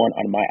 number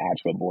 1 on my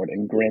actual board,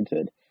 and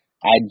granted,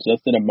 I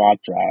just did a mock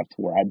draft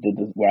where I did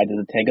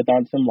the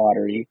Tankathon Sim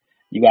Lottery.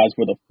 You guys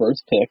were the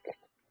first pick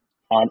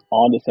on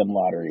the Sim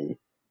Lottery,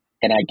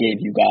 and I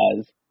gave you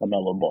guys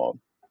LaMelo Ball.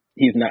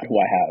 He's not who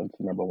I have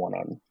number 1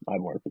 on my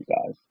board for you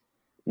guys.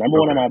 Number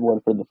one on my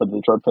board for the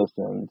Detroit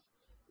Pistons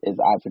is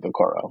Isaac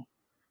Okoro.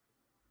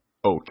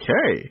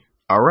 Okay.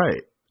 All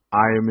right.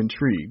 I am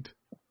intrigued.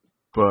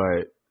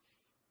 But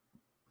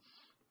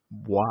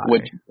why?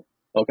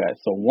 Okay,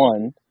 so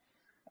one,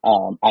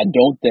 I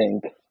do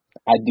think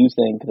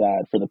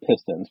that for the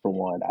Pistons, for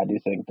one, I do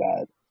think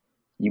that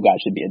you guys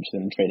should be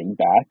interested in trading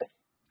back.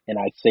 And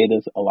I say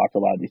this a lot for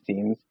a lot of these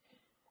teams,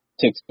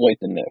 to exploit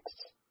the Knicks.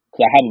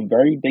 Because I have a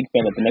very big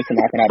fan that the Knicks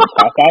are not going to have a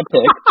top 5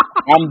 pick.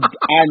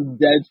 I'm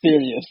dead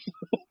serious.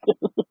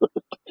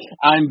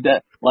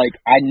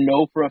 I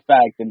know for a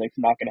fact the Knicks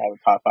are not going to have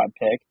a top 5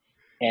 pick,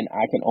 and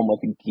I can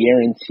almost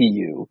guarantee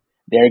you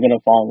they're going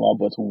to fall in love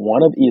with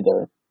one of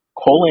either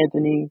Cole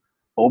Anthony,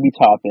 Obi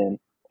Toppin,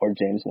 or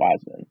James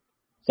Wiseman.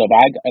 So if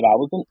I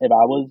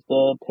was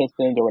the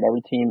Pistons or whatever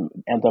team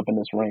ends up in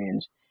this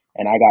range,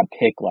 and I got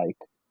picked like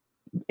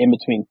in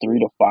between 3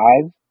 to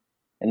 5,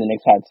 and the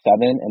Knicks had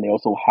 7, and they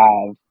also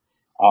have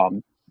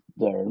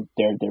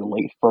their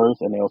late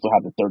first, and they also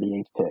have the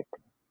 38th pick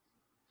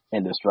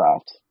in this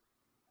draft,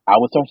 I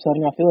would start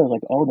setting out feelers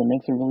like, oh, the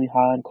Knicks are really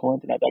high on Cole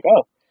Anthony. I'd be like,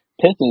 oh,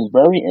 Pistons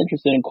very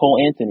interested in Cole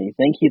Anthony.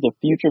 Think he's a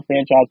future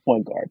franchise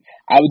point guard.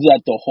 I would do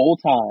that the whole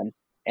time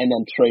and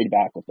then trade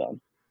back with them.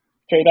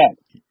 Trade back.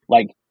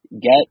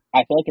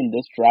 I feel like in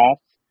this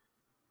draft,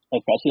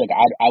 especially,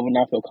 I would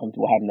not feel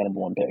comfortable having the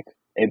number 1 pick.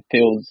 It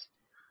feels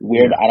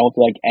weird. I don't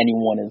feel like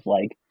anyone is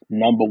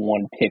number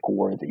 1 pick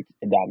worthy,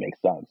 if that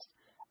makes sense.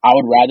 I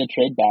would rather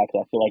trade back.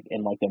 I feel like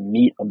in the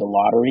meat of the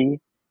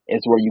lottery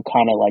is where you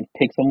kind of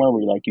pick somewhere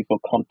where you feel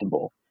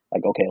comfortable.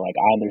 Okay,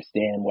 I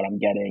understand what I'm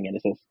getting, and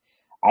it's just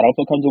I don't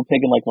feel comfortable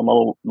picking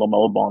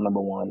LaMelo Ball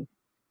number 1.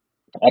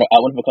 I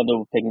wouldn't feel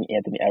comfortable picking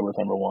Anthony Edwards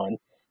number 1,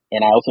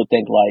 and I also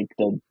think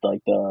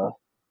the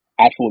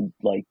actual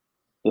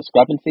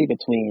discrepancy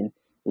between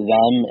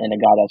them and a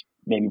guy that's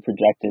maybe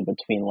projected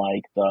between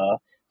the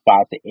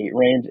 5 to 8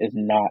 range is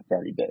not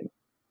very big.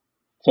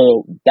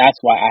 So that's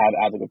why I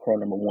have Isaac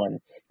Okoro number 1.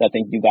 I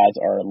think you guys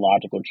are a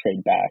logical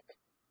trade back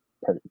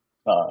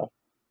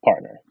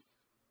partner.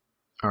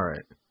 All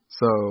right.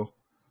 So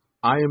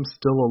I am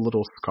still a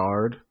little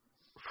scarred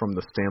from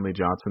the Stanley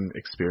Johnson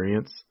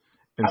experience,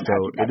 and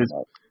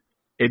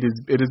it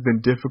has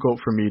been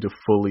difficult for me to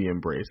fully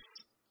embrace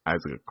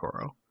Isaac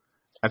Okoro.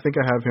 I think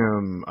I have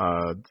him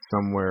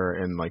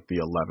somewhere in the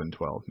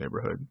 11-12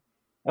 neighborhood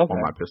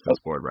on my Pistons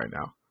board right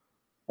now.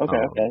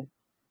 Okay.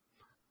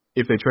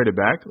 If they trade it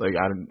back,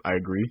 I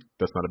agree,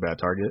 that's not a bad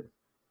target.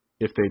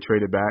 If they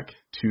trade it back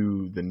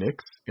to the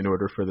Knicks in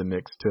order for the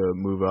Knicks to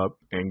move up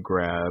and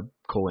grab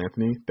Cole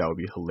Anthony, that would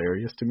be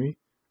hilarious to me.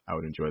 I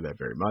would enjoy that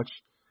very much.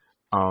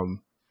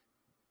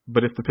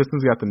 But if the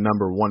Pistons got the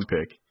number 1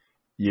 pick,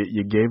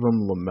 you gave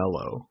them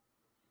LaMelo.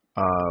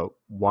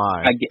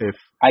 Why? If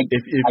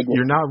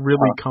you're not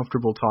really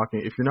comfortable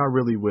talking, if you're not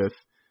really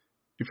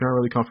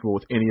comfortable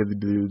with any of the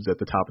dudes at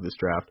the top of this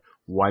draft,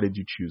 why did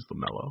you choose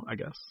LaMelo? I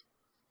guess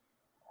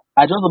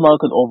I chose LaMelo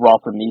because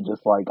overall for me,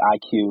 just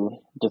IQ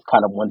just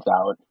kind of wins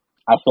out.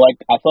 I feel like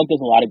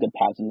there's a lot of good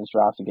paths in this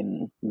draft. You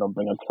can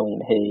bring up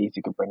Killian Hayes, you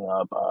could bring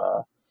up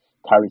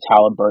Tyrese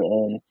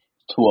Halliburton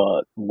to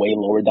a way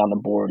lower down the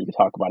board. You could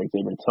talk about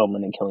Xavier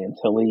Tillman and Killian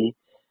Tilly.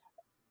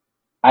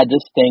 I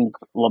just think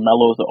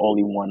LaMelo is the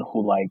only one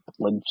who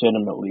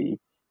legitimately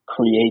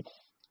creates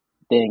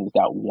things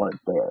that weren't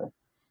there.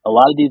 A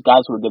lot of these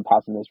guys who are good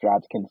passing this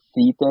draft can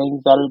see things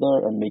that are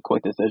there and make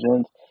quick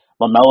decisions.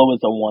 LaMelo is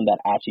the one that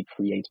actually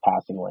creates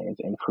passing lanes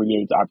and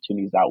creates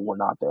opportunities that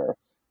were not there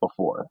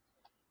before.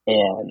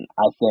 And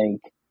I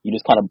think you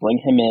just kind of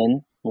bring him in.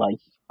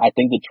 I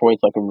think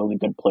Detroit's a really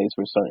good place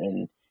for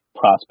certain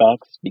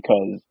prospects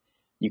because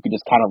you could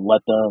just kind of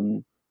let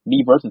them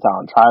be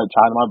versatile and try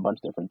them out a bunch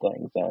of different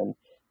things and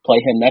play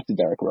him next to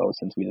Derrick Rose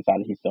since we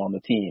decided he's still on the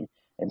team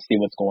and see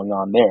what's going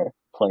on there.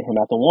 Play him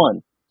at the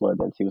 1 for a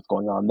bit, see what's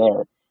going on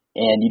there.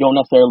 And you don't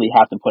necessarily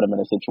have to put him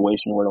in a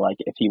situation where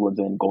if he was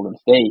in Golden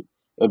State,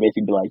 it would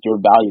basically be your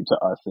value to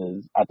us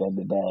is at the end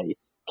of the day,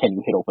 can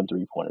you hit open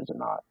 3-pointers or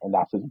not? And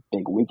that's his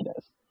big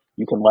weakness.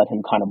 You can let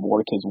him kind of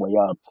work his way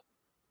up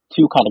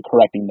to kind of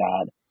correcting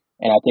that.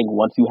 And I think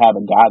once you have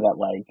a guy that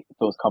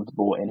feels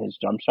comfortable in his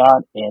jump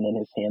shot and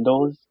in his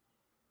handles,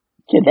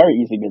 he can very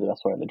easily be the best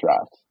player in the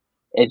draft.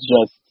 It's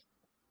just,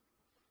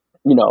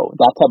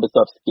 that type of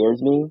stuff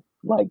scares me.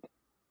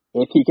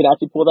 If he can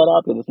actually pull that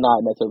off, because it's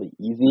not necessarily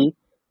easy.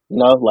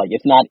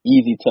 It's not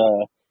easy to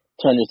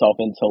turn yourself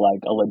into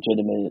a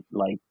legitimate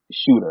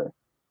shooter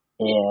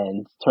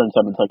and turn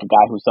yourself into a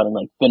guy who's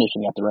suddenly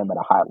finishing at the rim at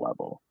a high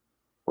level,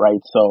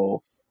 right?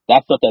 So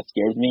that's stuff that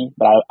scares me.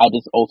 But I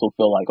just also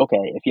feel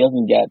okay, if he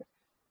doesn't get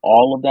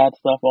all of that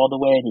stuff all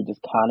the way and he just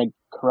kind of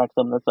corrects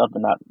some of the stuff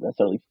but not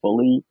necessarily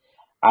fully,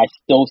 I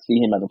still see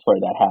him as a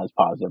player that has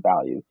positive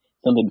value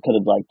simply because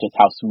of just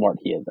how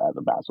smart he is as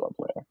a basketball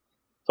player.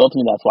 So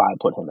ultimately, that's why I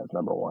put him as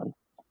number 1.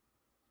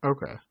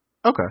 Okay.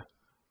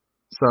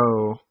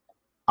 So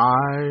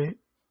I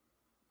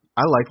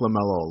like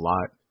LaMelo a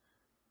lot.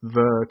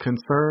 The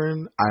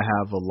concern I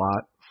have a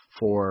lot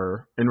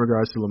in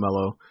regards to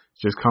LaMelo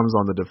just comes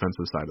on the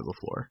defensive side of the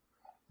floor,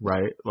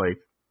 right?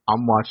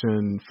 I'm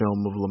watching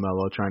film of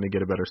LaMelo trying to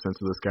get a better sense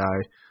of this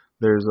guy.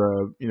 There's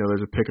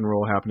a pick and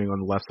roll happening on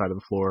the left side of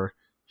the floor.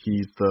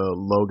 He's the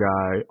low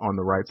guy on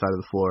the right side of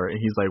the floor, and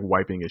he's like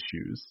wiping his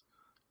shoes.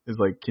 It's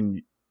like,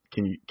 can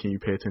you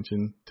pay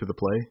attention to the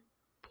play,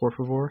 por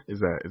favor? Is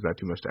that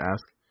too much to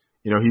ask?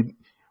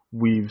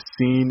 We've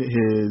seen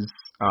his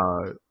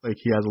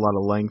he has a lot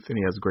of length and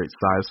he has great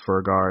size for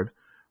a guard,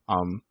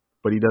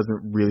 but he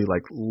doesn't really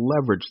like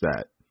leverage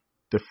that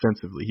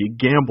defensively. He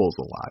gambles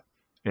a lot,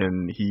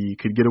 and he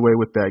could get away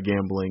with that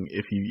gambling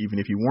even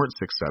if he weren't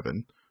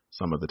 6'7"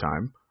 some of the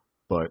time.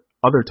 But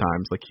other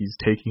times, like, he's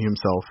taking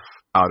himself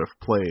out of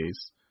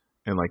plays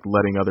and like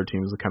letting other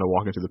teams kind of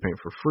walk into the paint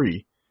for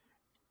free.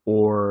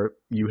 Or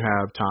you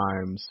have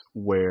times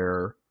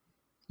where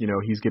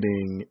he's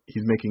getting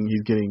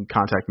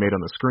contact made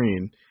on the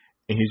screen,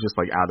 and he's just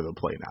like out of the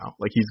play now.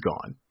 Like, he's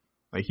gone.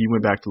 Like, he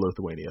went back to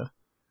Lithuania.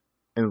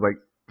 And like,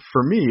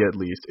 for me at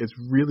least, it's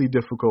really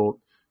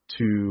difficult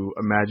to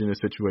imagine a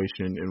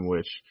situation in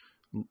which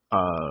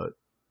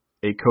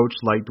a coach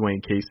like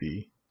Dwayne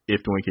Casey,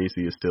 if Dwayne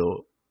Casey is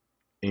still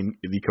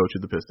the coach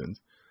of the Pistons,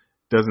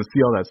 doesn't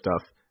see all that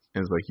stuff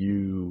and is like,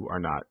 you are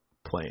not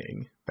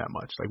playing that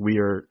much. Like, we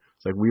are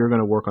going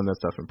to work on that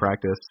stuff in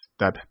practice.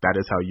 That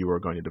is how you are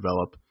going to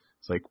develop.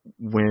 It's like,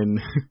 when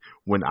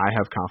I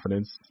have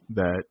confidence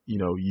that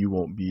you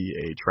won't be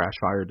a trash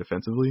fire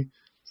defensively,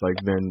 it's like,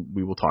 then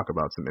we will talk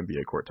about some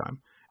NBA court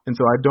time. And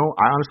so I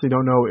honestly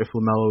don't know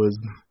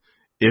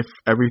if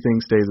everything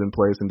stays in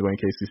place and Dwayne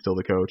Casey's still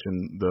the coach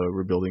and the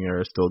rebuilding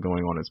era is still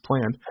going on as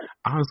planned.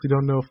 I honestly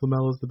don't know if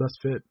LaMelo is the best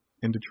fit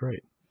in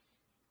Detroit.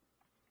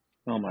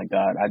 Oh my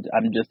God,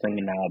 I'm just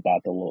thinking now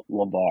about the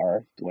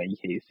LeVar Dwayne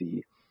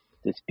Casey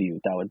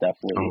dispute. That would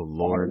definitely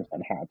 100%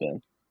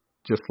 happen.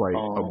 Just like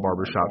a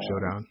barbershop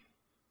showdown.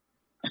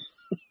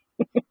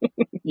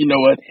 You know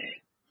what?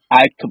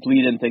 I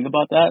completely didn't think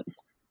about that.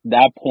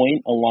 That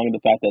point, along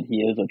with the fact that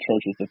he is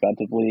atrocious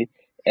defensively,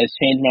 has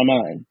changed my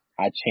mind.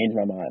 I changed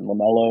my mind.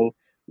 LaMelo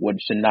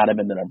should not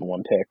have been the number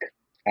one pick.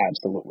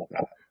 Absolutely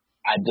not.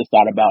 I just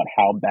thought about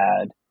how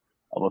bad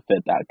of a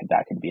fit that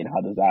could be and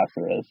how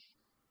disastrous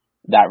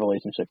that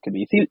relationship could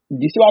be. See, do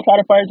you see why I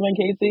try to fire Dwayne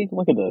Casey?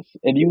 Look at this.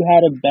 If you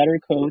had a better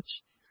coach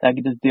that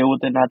could just deal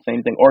with it, not say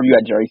anything, or if you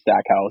had Jerry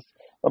Stackhouse.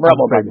 LeVar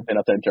Ball back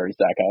up there, Jerry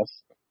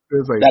Stackhouse.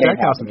 It's like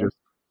Stackhouse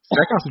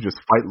would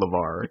just fight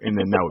LeVar, and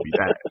then that would be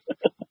that.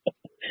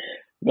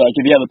 Like,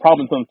 if you have a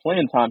problem with him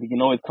playing time, you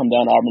can always come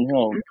down to Auburn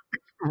Hill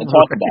and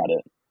talk about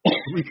it.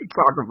 We can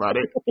talk about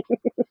it.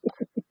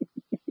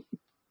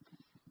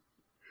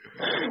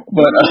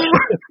 But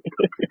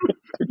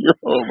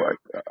oh my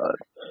God.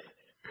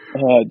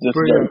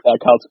 Jerry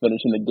Stackhouse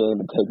finishing the game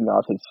and taking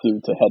off his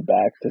suit to head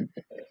back to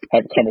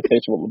have a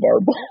conversation with LeVar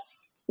Ball.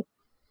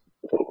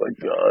 Oh my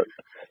God.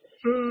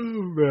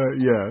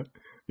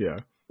 Yeah.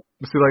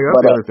 See, like,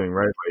 that's the other thing,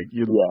 right? Like,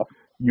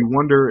 you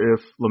wonder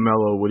if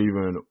LaMelo would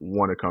even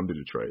want to come to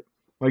Detroit.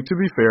 Like, to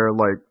be fair,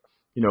 like,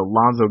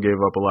 Lonzo gave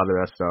up a lot of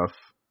that stuff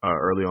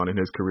early on in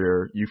his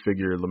career. You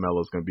figure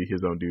LaMelo's going to be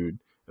his own dude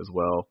as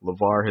well.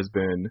 LeVar has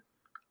been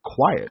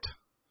quiet,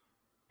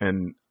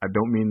 and I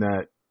don't mean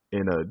that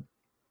in a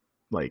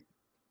like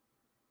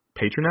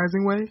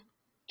patronizing way,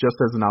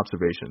 just as an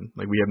observation.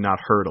 Like, we have not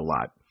heard a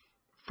lot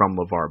from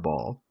LeVar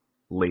Ball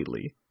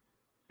lately,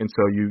 and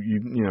so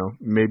you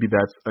maybe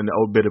that's a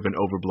bit of an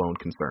overblown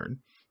concern,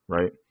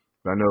 right?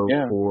 But I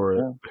know for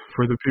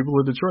the people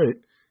of Detroit,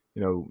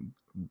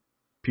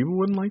 people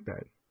wouldn't like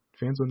that.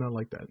 Fans would not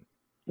like that.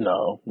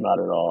 No, not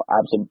at all.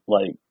 Absolutely,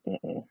 like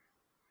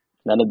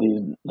none of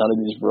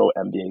these real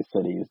NBA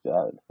cities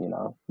that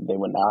they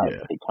would not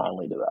take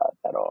kindly to that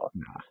at all.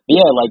 Nah, but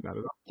yeah, like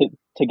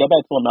to get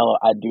back to LaMelo,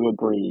 I do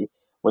agree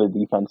with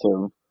the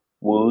defensive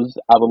woes.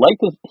 I would like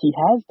to. He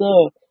has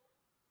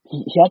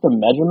the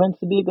measurements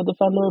to be a good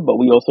defender, but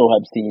we also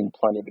have seen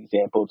plenty of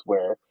examples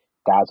where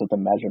guys with the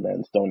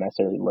measurements don't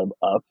necessarily live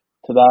up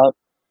to that.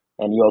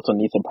 And he also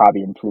needs to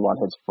probably improve on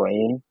his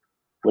frame,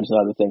 which is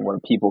another thing where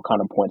people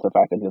kind of point to the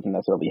fact that he doesn't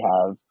necessarily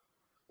have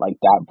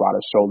like that broad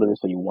of shoulders,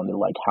 so you wonder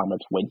like how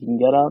much weight he can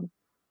get up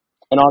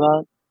and all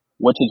that.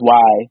 Which is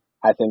why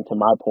I think, to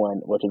my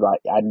point, which is why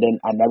I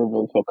never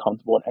really feel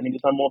comfortable with any of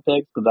these number one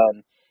picks, because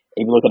then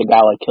if you look at a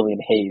guy like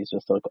Killian Hayes,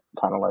 just to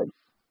kind of like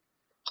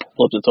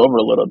flip this over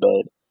a little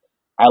bit,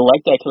 I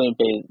like that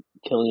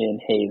Killian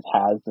Hayes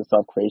has the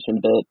self-creation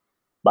bit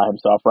by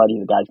himself, right?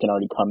 He's a guy who can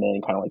already come in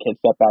and kind of like hit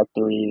step back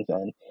threes,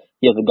 and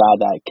he is a guy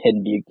that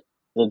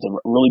is a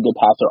really good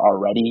passer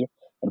already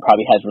and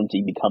probably has room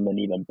to become an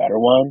even better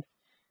one.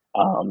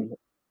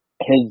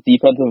 His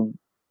defensive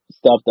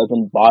stuff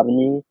doesn't bother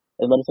me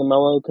as much as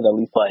LaMelo, because at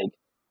least like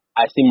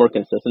I see more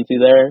consistency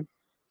there.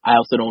 I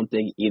also don't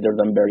think either of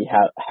them very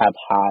have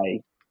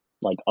high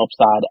like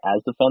upside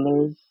as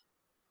defenders,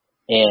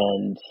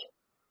 and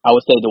I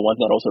would say the one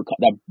that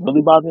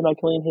really bothers me about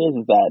Killian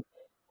Hayes is that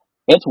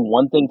it's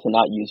one thing to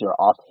not use your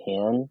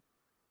offhand,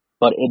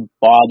 but it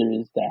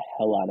bothers the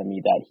hell out of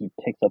me that he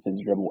picks up his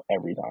dribble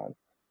every time.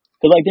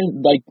 Because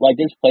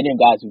there's plenty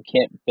of guys who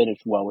can't finish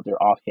well with their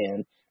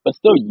offhand, but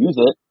still use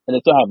it, and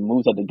they still have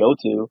moves that they go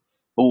to.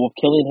 But But with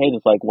Killian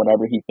Hayes, it's like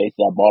whenever he faces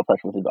that ball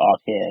pressure with his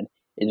offhand,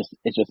 it's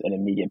just an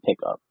immediate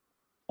pickup,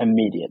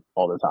 immediate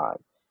all the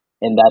time,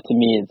 and that to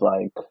me is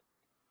like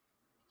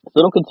it's a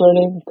little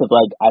concerning because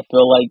like I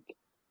feel like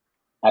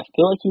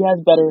he has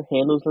better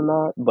handles than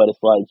that, but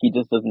it's like he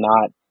just does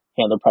not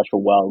handle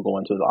pressure well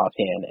going to his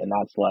offhand, and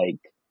that's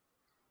like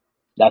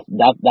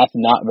that's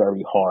not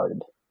very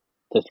hard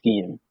to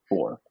scheme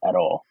for at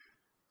all.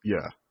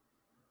 Yeah.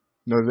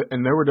 No,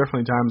 and there were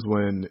definitely times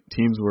when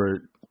teams were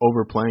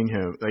overplaying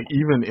him. Like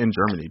even in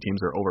Germany,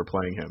 teams are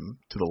overplaying him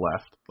to the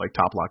left, like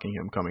top locking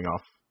him coming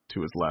off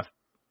to his left,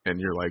 and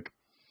you're like,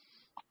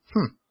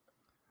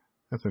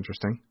 that's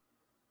interesting.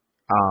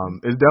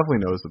 It's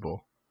definitely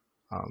noticeable.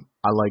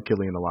 I like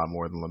Killian a lot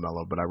more than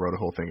LaMelo, but I wrote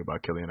a whole thing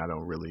about Killian. I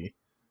don't really.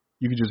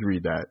 You can just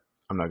read that.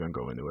 I'm not gonna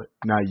go into it.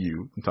 Not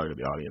you. I'm talking to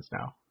the audience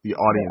now. The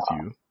audience,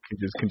 you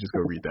can just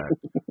go read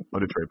that on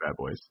Detroit Bad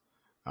Boys.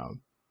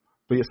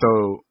 But yeah,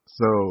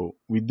 so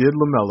we did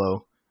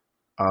LaMelo.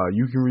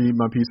 You can read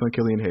my piece on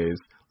Killian Hayes.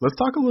 Let's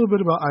talk a little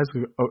bit about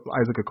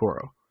Isaac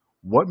Okoro.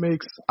 What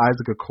makes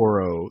Isaac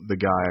Okoro the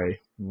guy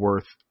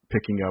worth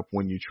picking up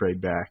when you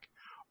trade back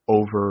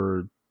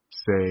over,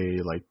 say,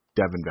 like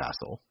Devin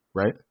Vassell,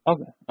 right?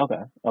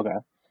 Okay.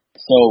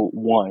 So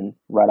one,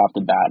 right off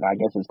the bat, and I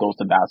guess this goes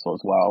to Vassell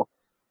as well.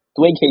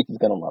 Dwayne Casey's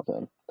gonna love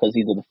him because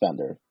he's a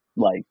defender.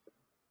 Like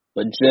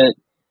legit,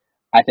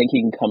 I think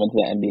he can come into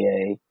the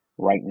NBA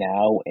right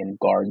now and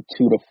guard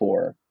 2 to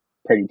 4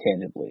 pretty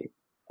tangibly.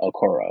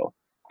 Okoro.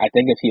 I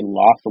think if he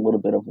lost a little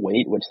bit of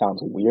weight, which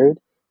sounds weird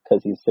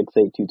because he's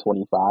 6'8",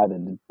 225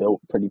 and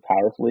built pretty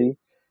powerfully,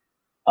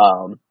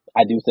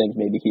 I do think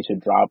maybe he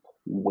should drop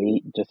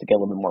weight just to get a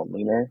little bit more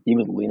leaner. He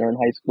was leaner in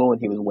high school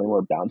and he was way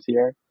more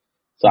bouncier.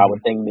 So I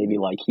would think maybe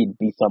like he'd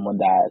be someone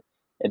that,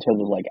 in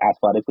terms of like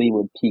athletically,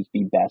 would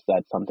be best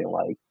at something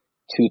like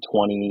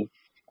 220,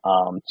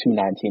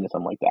 219 or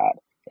something like that.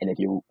 And if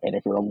you're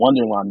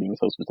wondering why I'm being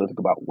so specific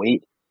about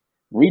weight,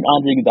 read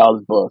Andre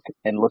Iguodala's book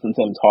and listen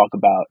to him talk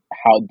about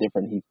how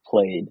different he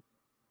played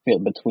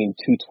between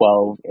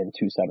 212 and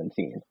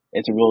 217.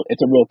 It's a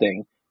real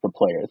thing for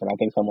players, and I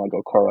think someone like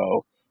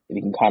Okoro, if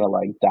he can kind of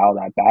like dial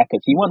that back,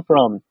 because he went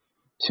from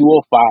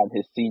 205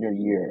 his senior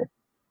year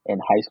in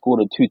high school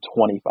to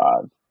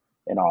 225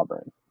 in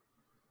Auburn,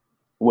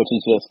 which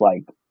is just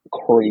like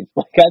crazy.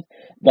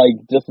 Like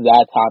just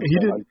that time.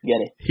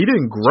 Get it? He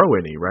didn't grow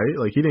any, right?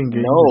 Like he didn't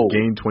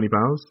gain 20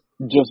 pounds.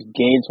 Just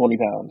gain 20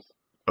 pounds.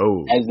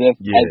 Oh, as if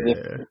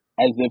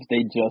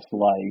they just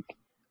like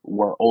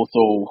were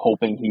also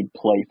hoping he'd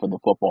play for the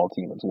football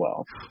team as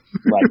well.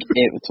 Like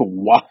it's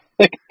wild.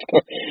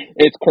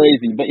 It's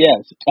crazy. But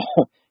yes,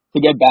 to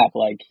get back,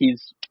 like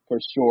he's for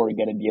sure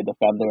gonna be a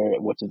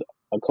defender, which is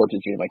a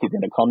coach's dream. Like he's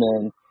gonna come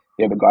in,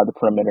 be able to guard the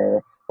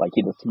perimeter. Like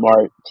he's a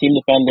smart team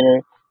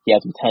defender. He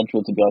has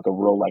potential to be like a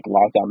real like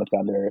lockdown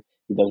defender.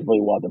 He does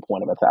really well at the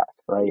point of attack,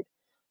 right?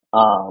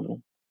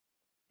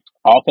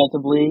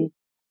 Offensively,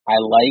 I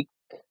like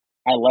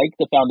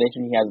the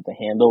foundation he has at the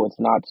handle.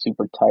 It's not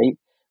super tight,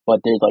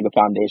 but there's like a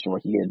foundation where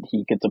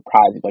he could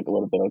surprise you like a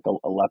little bit like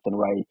a left and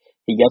right.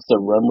 He gets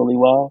the rim really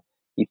well.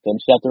 He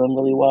finishes at the rim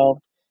really well,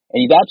 and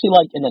he's actually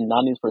like in the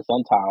 90th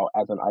percentile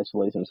as an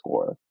isolation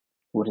scorer,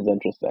 which is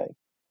interesting.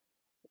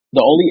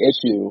 The only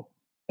issue,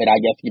 and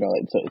I guess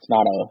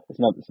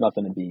it's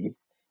nothing to be.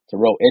 It's a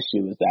real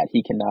issue is that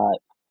he cannot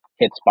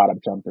hit spot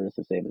up jumpers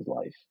to save his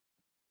life.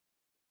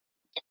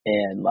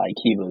 And like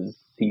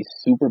he's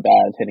super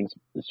bad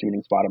at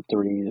shooting spot up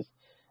threes.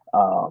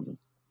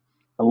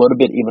 A little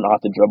bit even off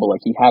the dribble.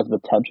 Like he has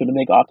potential to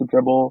make off the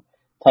dribble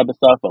type of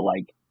stuff, but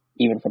like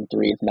even from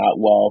three, it's not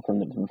well.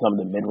 From some of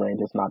the mid range,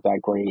 it's not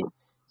that great.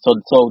 So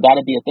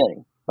that'd be a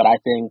thing. But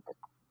I think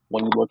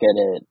when you look at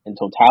it in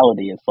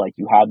totality, it's like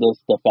you have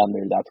this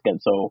defender that's good.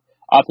 So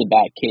off the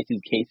bat,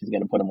 Casey's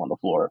going to put him on the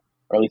floor,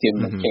 or at least give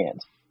him a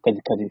chance because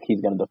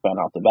he's going to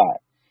defend off the bat.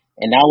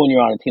 And now when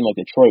you're on a team like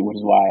Detroit,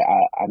 which is why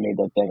I made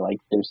that thing, like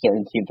there's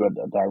certain teams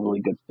that are really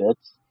good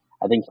fits.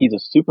 I think he's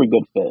a super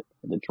good fit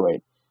for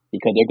Detroit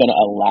because they're going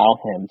to allow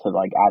him to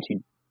like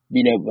actually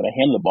be able to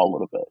handle the ball a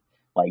little bit,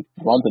 like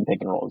run some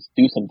pick and rolls,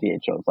 do some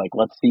DHOs, like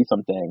let's see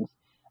some things.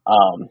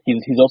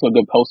 He's also a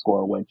good post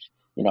scorer, which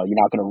you're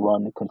not going to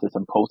run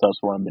consistent post ups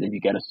for him, but if you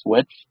get a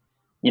switch,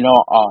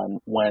 on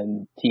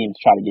when teams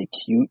try to get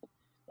cute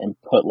and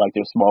put like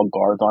their small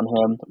guards on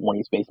him when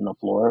he's facing the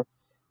floor.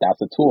 That's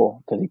a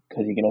tool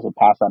because he can also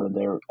pass out of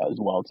there as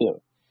well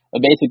too. But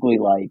basically,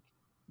 like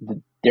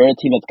they're a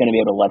team that's going to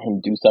be able to let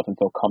him do stuff and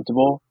feel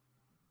comfortable.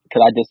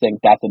 Because I just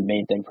think that's the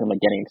main thing for him,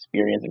 like getting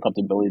experience and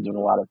comfortability doing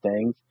a lot of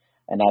things.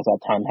 And as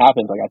that time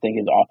happens, like I think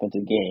his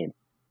offensive game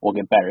will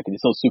get better because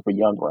he's still super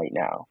young right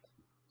now.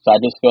 So I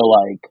just feel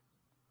like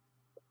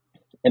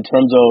in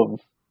terms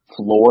of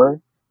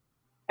floor,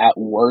 at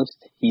worst,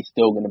 he's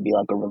still going to be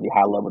like a really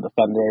high level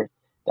defender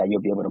that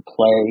you'll be able to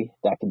play,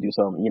 that can do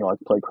some,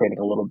 like play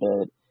creating a little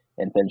bit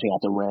and finishing out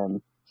the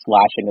rim,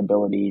 slashing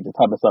ability, the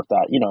type of stuff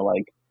that,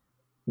 like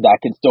that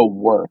can still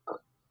work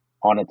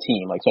on a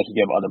team, like especially if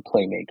you have other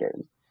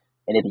playmakers.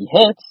 And if he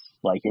hits,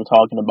 like you're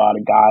talking about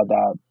a guy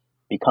that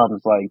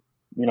becomes like,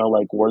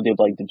 like worthy of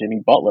like the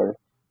Jimmy Butler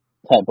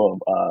type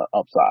of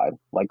upside,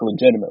 like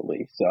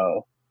legitimately.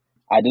 So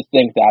I just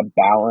think that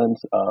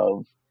balance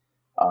of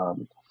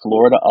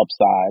Florida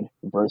upside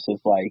versus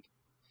like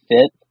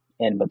fit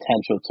and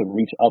potential to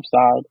reach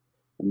upside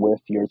with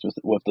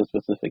the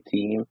specific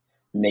team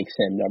makes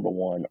him number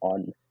one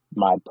on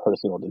my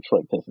personal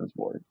Detroit Pistons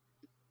board.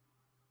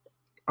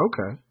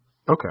 Okay.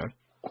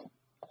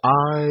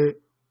 I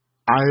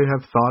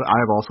have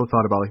also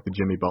thought about like the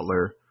Jimmy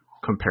Butler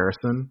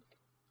comparison,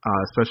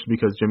 especially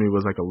because Jimmy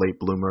was like a late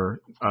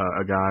bloomer,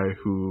 a guy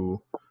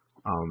who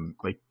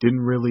like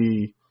didn't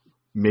really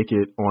make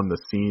it on the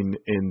scene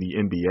in the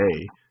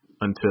NBA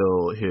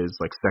until his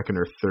like second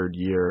or third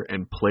year,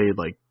 and played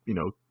like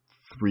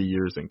 3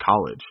 years in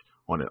college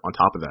on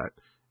top of that.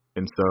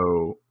 And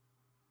so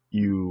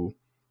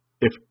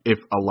if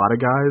a lot of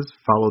guys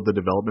followed the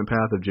development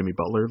path of Jimmy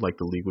Butler, like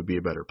the league would be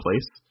a better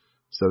place.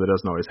 So that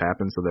doesn't always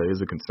happen. So that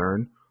is a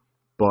concern.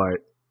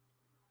 But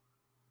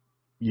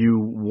you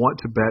want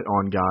to bet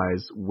on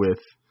guys with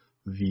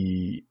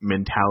the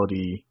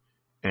mentality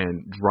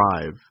and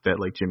drive that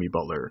like Jimmy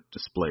Butler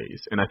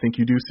displays. And I think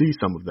you do see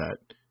some of that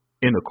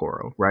in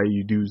Okoro, right?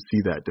 You do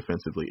see that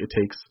defensively. It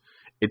takes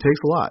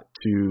a lot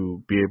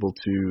to be able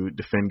to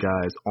defend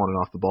guys on and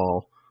off the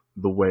ball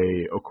the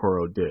way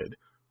Okoro did.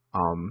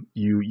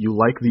 You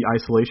like the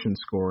isolation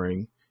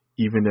scoring,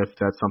 even if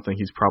that's something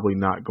he's probably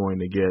not going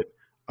to get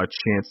a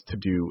chance to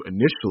do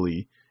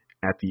initially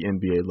at the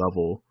NBA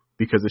level,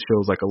 because it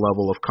shows like a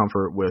level of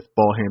comfort with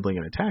ball handling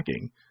and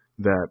attacking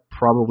that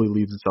probably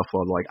leads itself to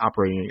like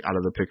operating out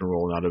of the pick and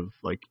roll and out of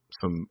like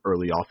some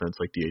early offense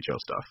like DHO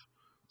stuff.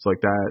 So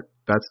like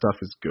that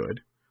stuff is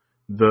good.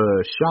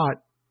 The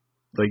shot,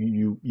 like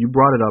you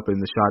brought it up,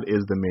 and the shot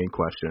is the main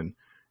question.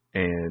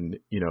 And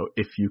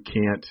if you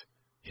can't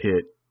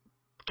hit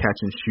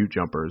catch and shoot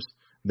jumpers,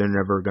 they're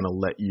never going to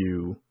let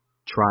you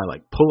try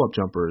like pull up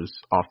jumpers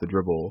off the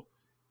dribble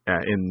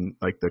in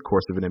like the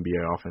course of an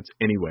NBA offense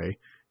anyway.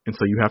 And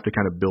so you have to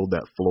kind of build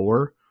that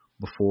floor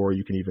before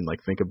you can even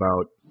like think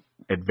about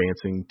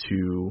advancing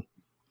to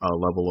a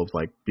level of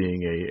like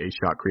being a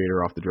shot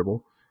creator off the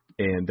dribble.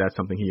 And that's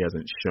something he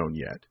hasn't shown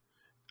yet.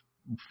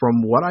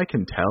 From what I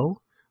can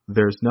tell,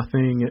 there's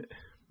nothing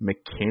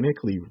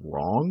mechanically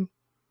wrong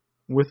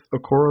with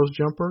Okoro's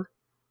jumper.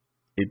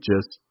 It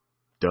just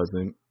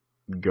doesn't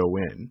go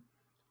in.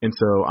 And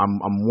so I'm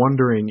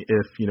wondering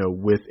if,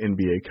 with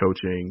NBA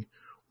coaching,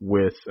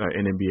 with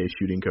an NBA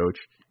shooting coach,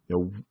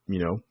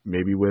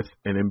 maybe with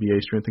an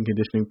NBA strength and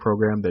conditioning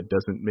program that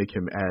doesn't make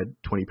him add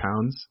 20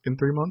 pounds in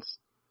 3 months,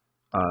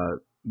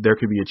 there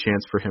could be a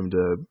chance for him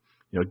to,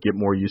 get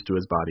more used to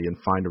his body and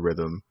find a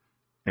rhythm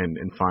and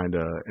find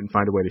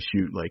a way to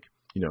shoot like,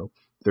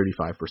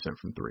 35%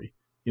 from three.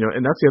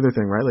 And that's the other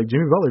thing, right? Like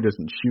Jimmy Butler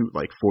doesn't shoot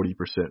like 40%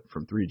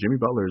 from three. Jimmy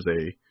Butler is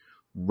a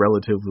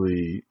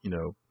relatively,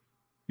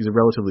 he's a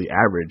relatively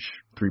average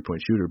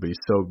 3-point shooter, but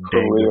he's so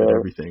dang good at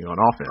everything on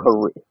offense.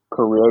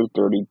 Career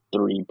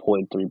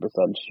 33.3%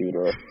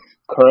 shooter.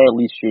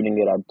 Currently shooting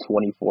it at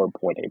 24.8%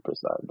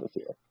 this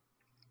year.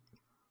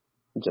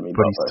 Jimmy Butler.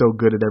 But he's so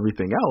good at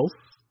everything else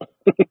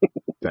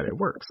that it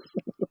works.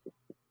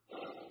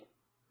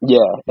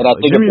 Yeah, and I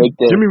think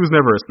Jimmy was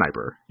never a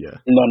sniper. Yeah.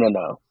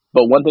 No.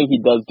 But one thing he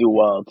does do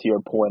well, to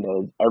your point,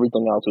 is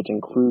everything else, which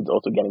includes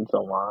also getting to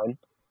the line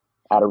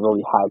at a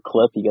really high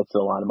clip. He gets to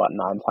the line about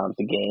 9 times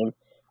a game.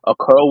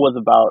 Okoro was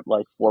about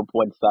like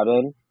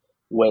 4.7,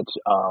 which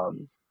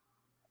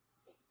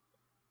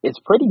is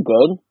pretty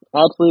good,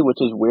 actually,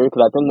 which is weird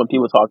because I think when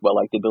people talk about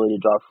like the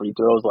ability to draw free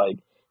throws, like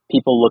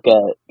people look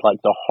at like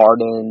the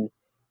Harden,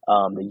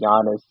 the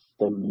Giannis,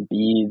 the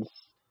Embiids,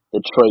 the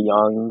Trae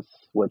Youngs,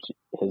 which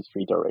his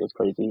free throw rate is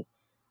crazy,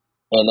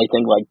 and they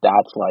think like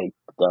that's like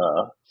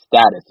the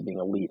status of being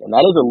elite, and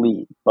that is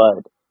elite.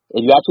 But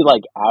if you actually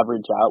like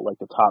average out like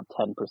the top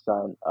 10%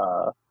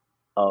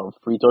 of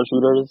free throw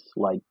shooters,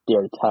 like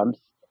their attempts,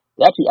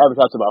 they actually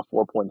average out to about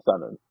 4.7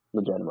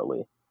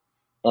 legitimately.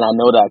 And I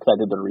know that because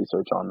I did the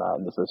research on that,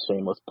 and this is a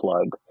shameless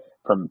plug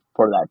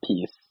for that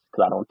piece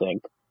because I don't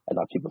think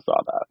enough people saw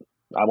that.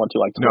 I went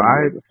to like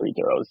 20 free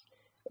throws.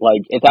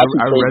 Like it's actually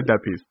I read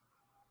that piece.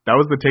 That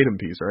was the Tatum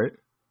piece, right?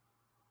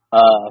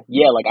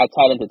 Yeah, like I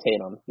tied into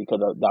Tatum because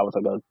that was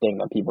like a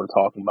thing that people were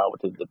talking about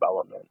with his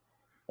development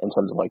in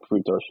terms of like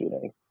free throw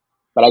shooting.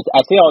 But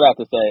I say all that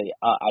to say,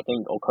 I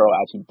think Okoro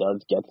actually does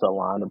get to the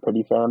line a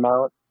pretty fair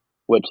amount,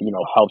 which,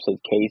 helps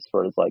his case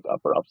for his like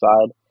upper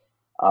upside.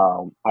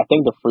 I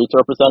think the free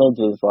throw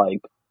percentage is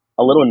like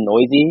a little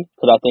noisy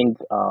because I think,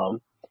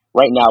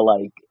 right now,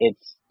 like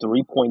it's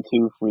 3.2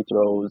 free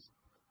throws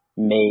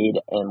made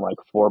and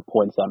like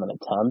 4.7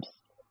 attempts,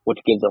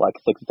 which gives it like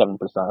 67%.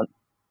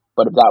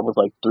 But if that was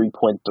like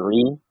 3.3,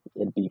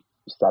 it'd be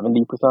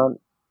 70%.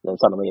 Then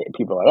suddenly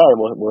people are like, all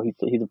right, well,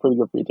 he's a pretty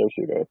good free throw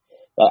shooter.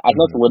 I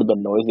know it's a little bit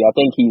noisy. I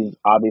think he's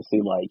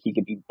obviously like he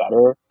could be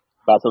better,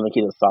 but I still think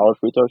he's a solid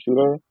free throw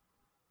shooter.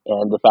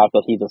 And the fact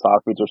that he's a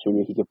solid free throw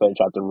shooter, he can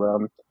finish out the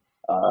rim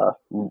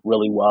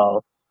really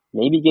well.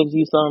 Maybe gives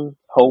you some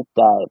hope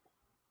that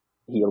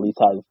he at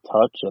least has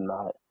touch, and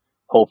that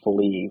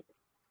hopefully,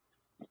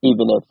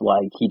 even if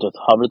like he just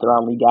hovers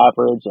around league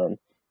average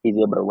and he's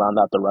able to round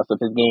out the rest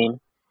of his game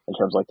in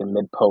terms of like the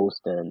mid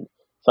post and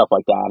stuff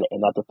like that,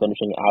 and that the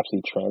finishing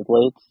actually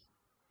translates.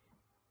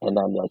 And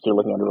then you're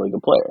looking at a really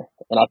good player.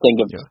 And I think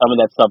if some of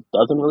that stuff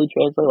doesn't really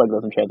translate, like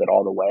doesn't translate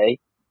all the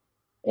way,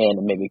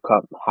 and maybe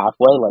come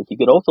halfway, like you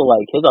could also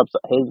like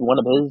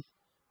one of his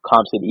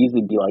comps could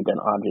easily be like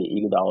an Andre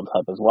Iguodala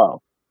type as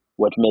well,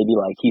 which maybe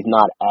like he's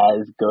not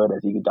as good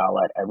as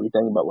Iguodala at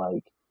everything, but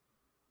like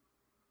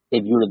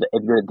if you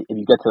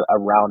get to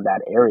around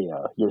that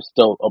area, you're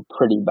still a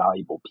pretty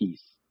valuable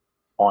piece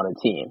on a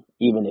team,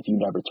 even if you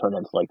never turn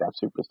into like that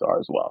superstar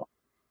as well.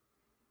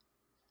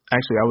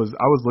 Actually, I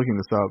was looking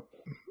this up,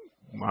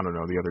 I don't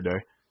know, the other day.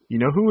 You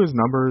know who his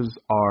numbers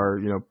are,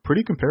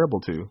 pretty comparable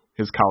to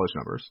his college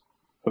numbers?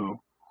 Who?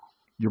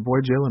 Your boy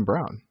Jaylen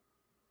Brown.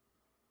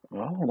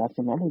 Oh, that's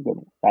another good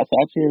one. That's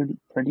actually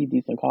a pretty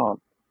decent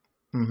comp.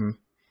 Mm-hmm.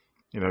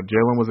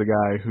 Jaylen was a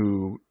guy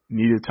who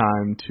needed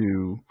time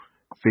to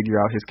figure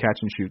out his catch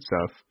and shoot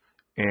stuff.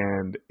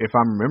 And if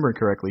I'm remembering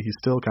correctly, he's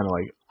still kind of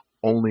like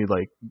only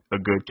like a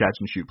good catch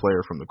and shoot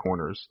player from the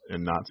corners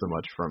and not so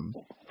much from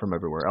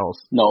everywhere else.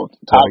 No,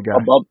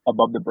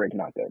 above the break,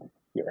 not good.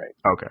 You're right.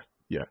 Okay,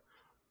 yeah.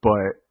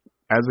 But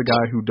as a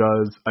guy who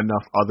does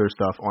enough other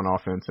stuff on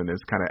offense and has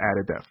kind of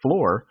added that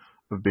floor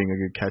of being a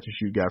good catch and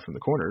shoot guy from the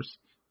corners,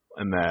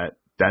 and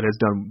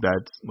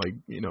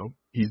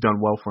he's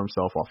done well for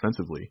himself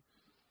offensively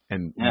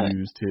and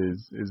used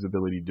his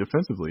ability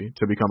defensively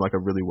to become like a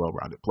really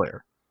well-rounded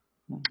player.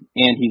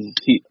 And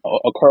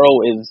Okoro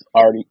is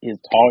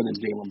taller than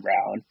Jaylen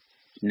Brown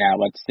now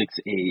at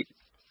 6'8".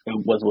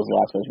 It was the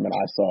last measurement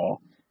I saw.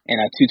 And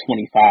at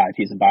 225,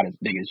 he's about as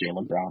big as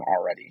Jaylen Brown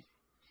already.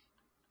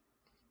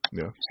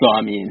 Yeah. So,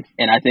 I mean,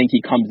 and I think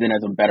he comes in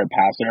as a better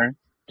passer,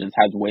 just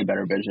has way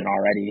better vision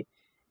already,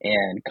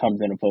 and comes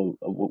in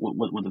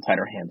with a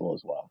tighter handle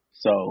as well.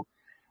 So,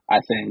 I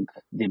think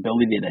the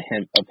ability of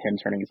him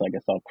turning into like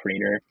a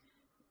self-creator,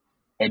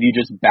 if you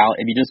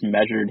just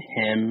measured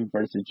him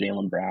versus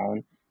Jaylen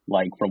Brown,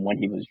 like from when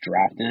he was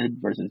drafted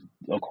versus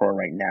Okoro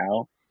right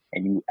now,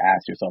 and you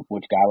ask yourself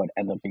which guy would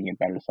end up being a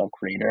better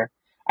self-creator,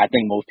 I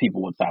think most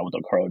people would side with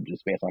Okoro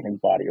just based on his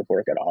body of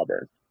work at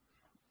Auburn.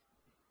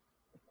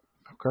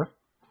 Okay.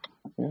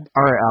 Yeah.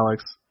 All right,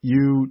 Alex.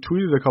 You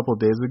tweeted a couple of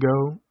days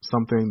ago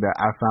something that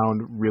I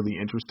found really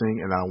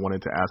interesting and I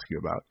wanted to ask you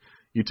about.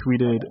 You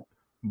tweeted,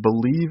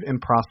 "Believe in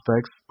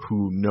prospects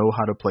who know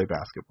how to play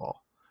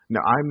basketball."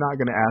 Now, I'm not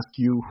going to ask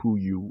you who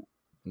you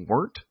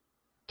weren't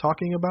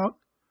talking about,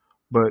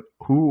 but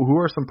who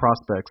are some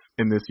prospects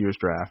in this year's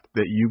draft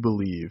that you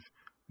believe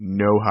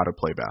know how to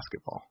play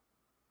basketball?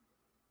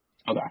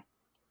 Okay.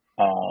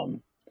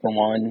 For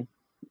one,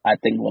 I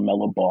think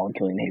LaMelo Ball and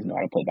Killian Hayes know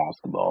how to play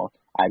basketball.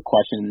 I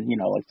question,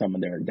 like some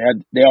of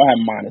they all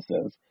have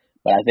minuses,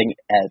 but I think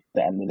at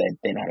the end of the day,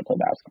 they know how to play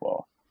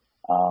basketball.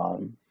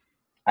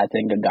 I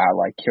think a guy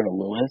like Kira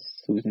Lewis,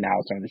 who's now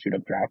starting to shoot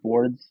up draft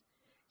boards,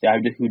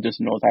 who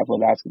just knows how to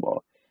play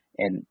basketball.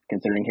 And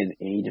considering his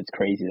age, it's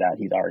crazy that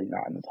he's already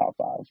not in the top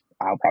 5.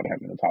 I'll probably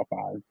have him in the top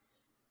 5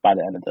 by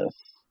the end of this.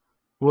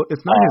 Well,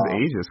 it's not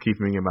his age that's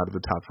keeping him out of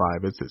the top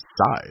 5. It's his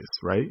size,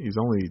 right? He's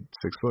only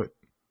 6 foot,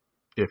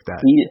 if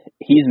that.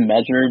 He's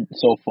measured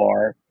so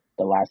far.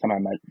 The last time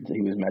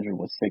he was measured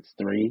was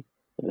 6'3",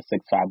 with a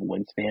 6'5"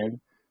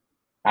 wingspan.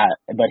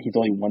 But he's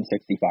only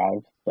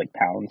 165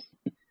 pounds,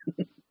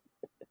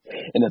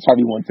 and it's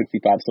probably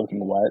 165 soaking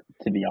wet,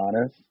 to be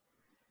honest.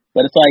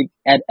 But it's like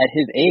at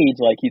his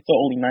age, like he's still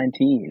only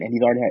 19, and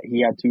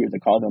he had 2 years of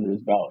college under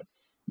his belt.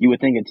 You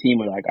would think a team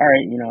would like, all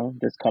right,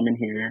 just come in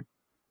here,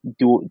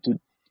 do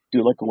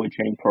like a weight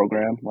training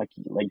program, like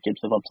get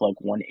yourself up to like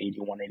 180,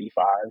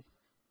 185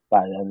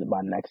 by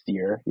next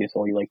year. He's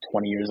only like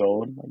 20 years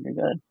old. Like, you're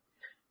good.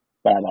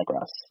 But I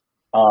digress.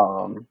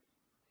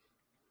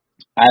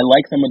 I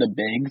like some of the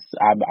bigs.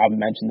 I've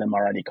mentioned them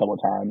already a couple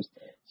of times.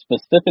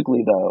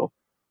 Specifically though,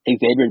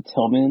 Xavier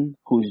Tillman,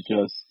 who's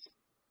just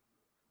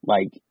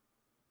like,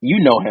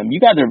 him. You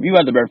guys are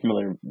very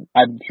familiar.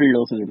 I'm sure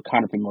your listeners are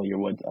kind of familiar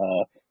with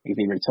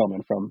Xavier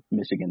Tillman from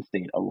Michigan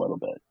State a little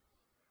bit.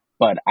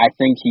 But I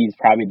think he's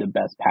probably the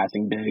best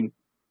passing big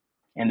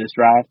in this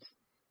draft.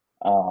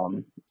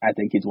 I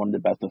think he's one of the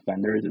best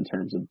defenders in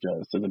terms of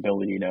just his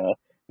ability to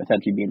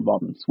essentially be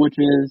involved in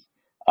switches,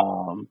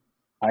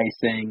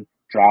 icing,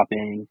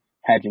 dropping,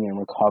 hedging, and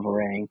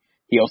recovering.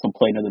 He also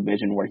played in a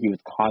division where he was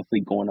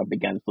constantly going up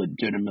against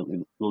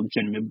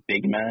legitimate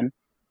big men,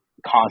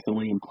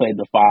 constantly, and played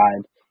the 5,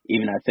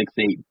 even at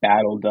 6'8",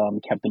 battled them,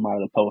 kept them out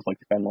of the post,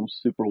 defended them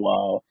super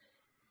well.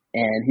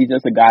 And he's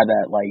just a guy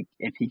that,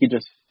 if he could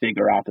just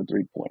figure out the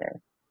three-pointer,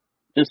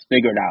 just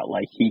figure it out,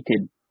 he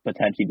could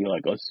potentially be,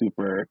 a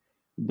super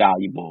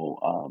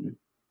valuable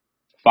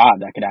 5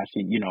 that could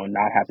actually,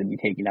 not have to be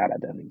taken out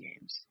at the end of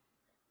games.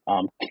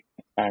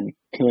 And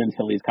Killian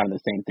Tilly's kind of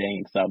the same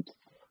thing, except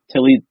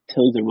Tilly's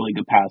a really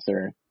good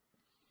passer.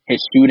 His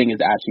shooting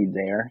is actually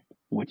there,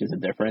 which is a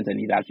difference, and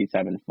he's actually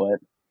 7 foot.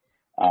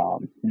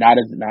 Not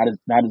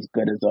as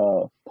good as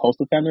a post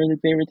defender as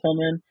Xavier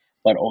Tillman,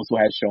 but also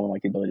has shown the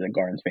ability to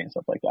guard in space and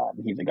stuff like that.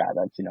 And he's a guy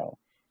that's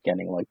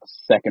getting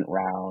second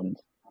round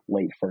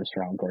late first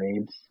round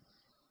grades.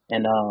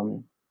 And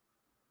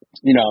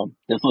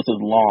this list is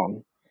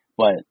long,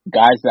 but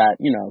guys that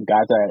you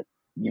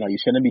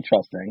shouldn't be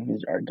trusting.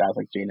 These are guys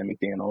like Jaden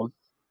McDaniels.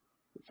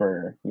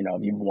 For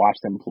if you've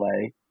watched him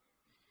play,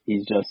 he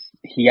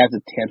has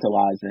a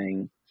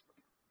tantalizing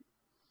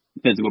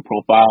physical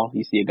profile.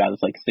 You see a guy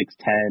that's like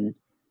 6'10",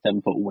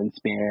 7-foot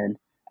wingspan,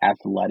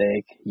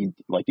 athletic. You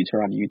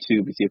turn on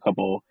YouTube, you see a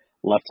couple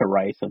left to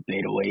right of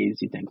fadeaways.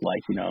 You think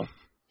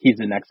he's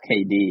the next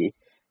KD,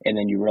 and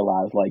then you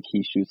realize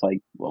he shoots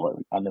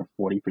under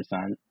 40%,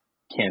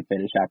 can't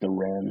finish at the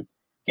rim,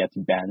 gets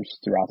benched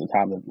throughout the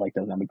time, that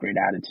doesn't have a great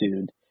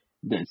attitude.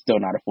 That's still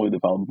not a fully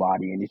developed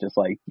body, and he's just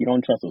you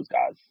don't trust those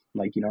guys.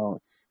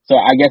 So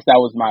I guess that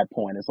was my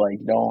point. It's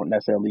you don't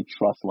necessarily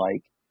trust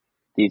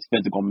these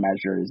physical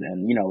measures,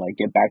 and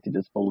get back to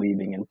just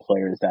believing in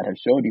players that have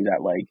showed you that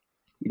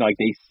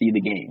they see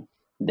the game,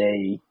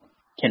 they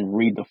can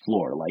read the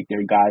floor.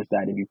 They're guys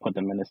that if you put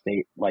them in a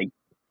state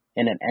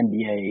in an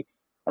NBA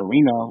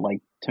arena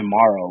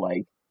tomorrow,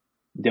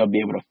 they'll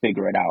be able to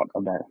figure it out.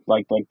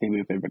 They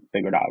will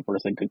figure it out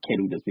versus a kid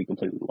who just be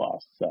completely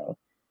lost. So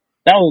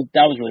that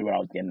was really what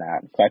I was getting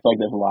at. So I feel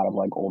there's a lot of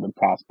older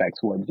prospects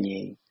who are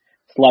being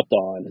slept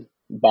on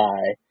by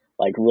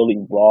really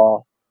raw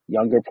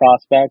younger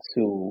prospects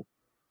who,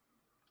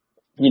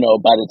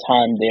 by the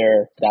time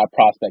they're that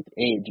prospect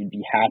age, you'd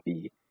be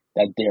happy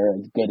that they're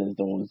as good as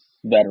those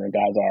veteran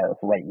guys are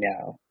right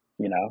now.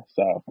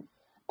 So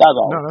that's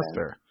all. No, that's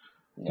fair.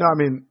 Yeah. No, I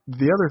mean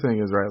the other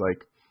thing is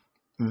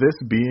this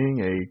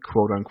being a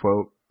quote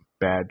unquote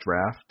bad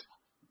draft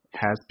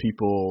has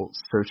people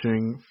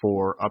searching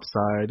for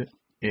upside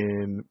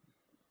in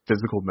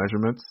physical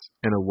measurements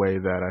in a way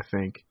that I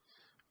think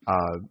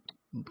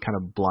kind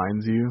of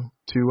blinds you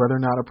to whether or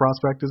not a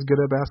prospect is good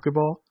at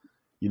basketball.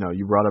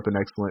 You brought up an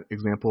excellent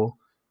example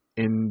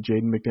in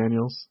Jaden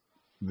McDaniels.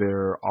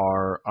 There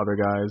are other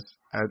guys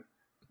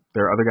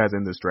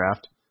in this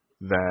draft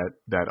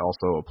that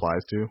also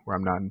applies to, where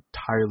I'm not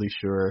entirely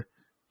sure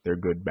they're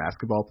good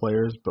basketball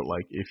players, but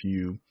if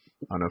you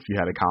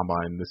had a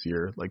combine this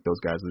year, those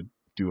guys would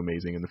do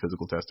amazing in the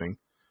physical testing.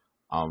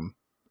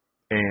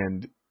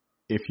 And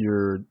if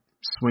you're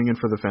swinging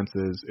for the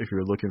fences, if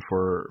you're looking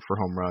for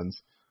home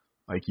runs,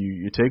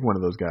 you take one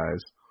of those guys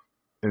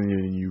and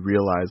then you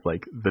realize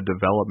the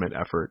development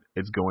effort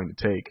it's going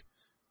to take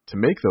to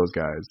make those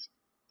guys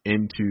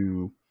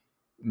into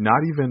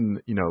not even,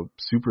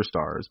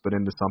 superstars, but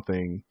into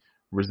something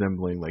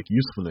resembling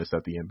usefulness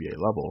at the NBA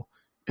level.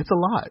 It's a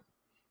lot,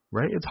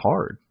 right? It's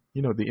hard.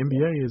 The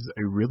NBA is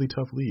a really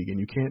tough league, and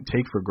you can't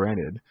take for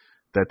granted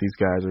that these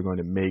guys are going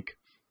to make,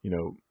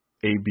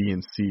 A, B,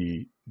 and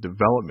C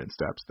development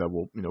steps that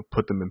will,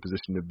 put them in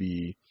position to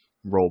be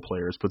role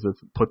players,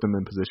 put them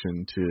in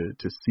position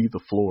to see the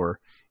floor,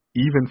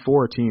 even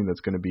for a team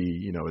that's going to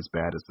be, as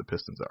bad as the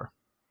Pistons are.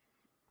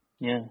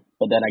 Yeah,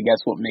 but then I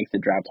guess what makes the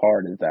draft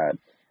hard is that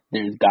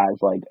there's guys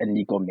like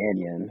Nico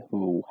Mannion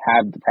who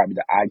have probably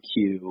the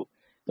IQ,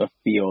 the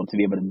feel to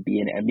be able to be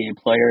an NBA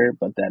player,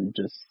 but then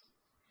just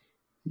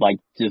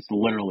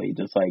literally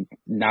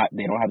not,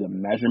 they don't have the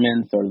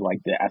measurements or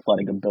the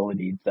athletic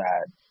abilities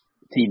that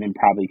to even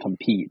probably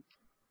compete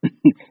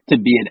to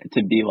be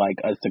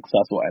a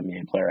successful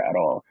NBA player at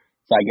all.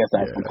 So I guess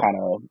that's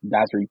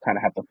that's where you kind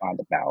of have to find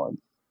the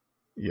balance.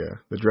 Yeah,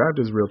 the draft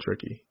is real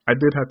tricky. I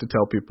did have to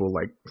tell people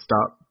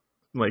stop.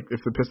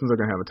 If the Pistons are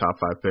going to have a top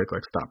 5 pick,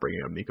 stop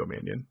bringing up Nico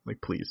Mannion.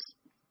 Please.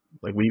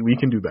 We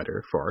can do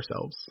better for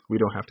ourselves. We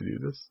don't have to do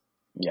this.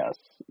 Yes,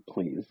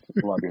 please.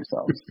 Love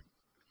yourselves.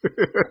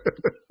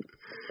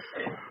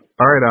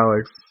 All right,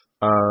 Alex.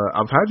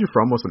 I've had you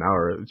for almost an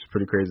hour. It's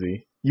pretty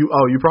crazy.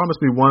 You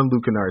promised me one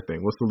Luke Kennard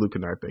thing. What's the Luke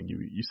Kennard thing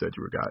you said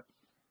you got?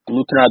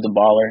 Luke Kennard's a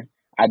baller.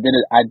 I did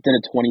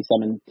a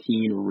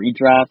 2017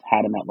 redraft,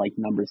 had him at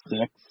number 6,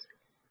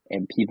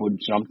 and people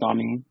jumped on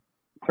me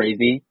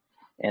crazy.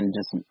 And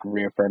just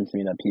reaffirmed to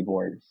me that people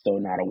are so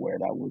not aware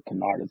that Luke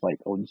Kennard is a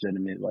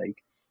legitimate,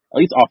 at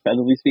least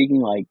offensively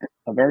speaking,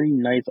 a very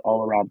nice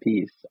all-around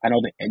piece. I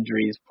know the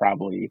injuries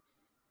probably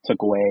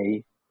took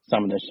away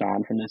some of the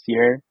shine from this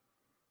year,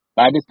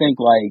 but I just think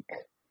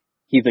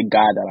he's a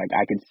guy that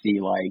I could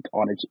see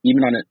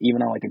even on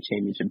a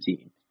championship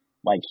team,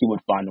 he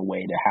would find a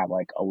way to have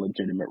a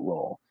legitimate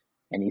role,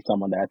 and he's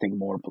someone that I think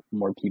more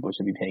people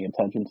should be paying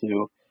attention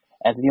to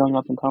as a young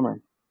up-and-comer.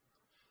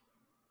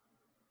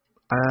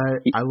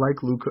 I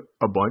like Luke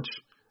a bunch.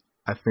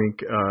 I think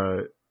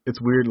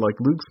it's weird.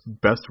 Luke's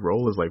best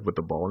role is with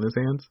the ball in his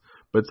hands,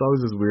 but it's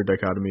always this weird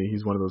dichotomy.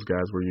 He's one of those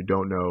guys where you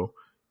don't know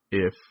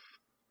if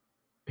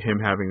him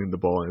having the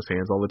ball in his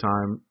hands all the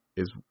time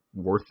is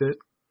worth it,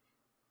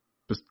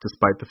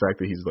 despite the fact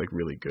that he's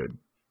really good.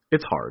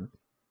 It's hard,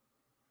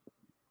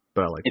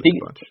 but I like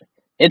Luke a bunch.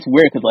 It's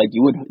weird because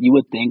you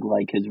would think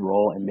his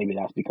role, and maybe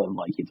that's because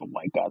he's a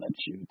white guy that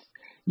shoots.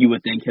 You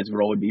would think his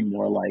role would be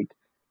more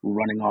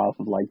running off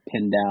of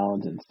pin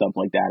downs and stuff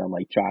like that, and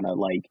trying to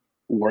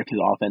work his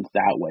offense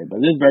that way.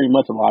 But there's very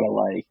much a lot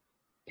of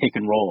pick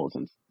and rolls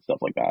and stuff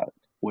like that.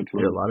 Which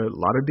was, a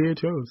lot of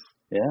DHOs.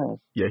 Yeah,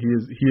 he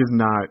is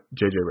not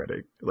JJ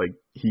Redick. Like,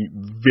 he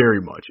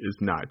very much is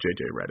not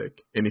JJ Redick.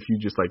 And if you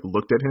just like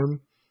looked at him,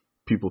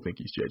 people think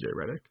he's JJ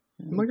Redick.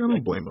 I'm like, I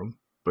don't blame him,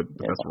 but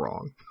that's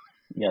wrong.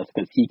 Yes,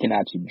 because he can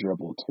actually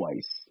dribble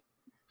twice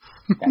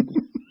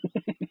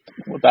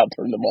without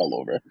turning the ball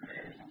over.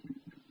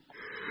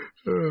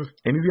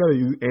 And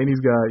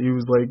he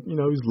was like, you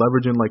know, he's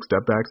leveraging like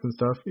step backs and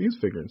stuff. He's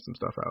figuring some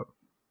stuff out.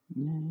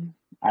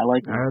 I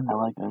like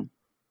him.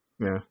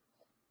 Yeah,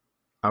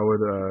 I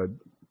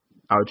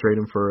would trade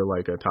him for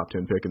like a top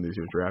 10 pick in this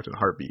year's draft in a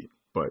heartbeat.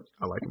 But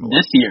I like him a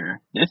lot.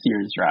 This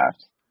year's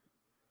draft.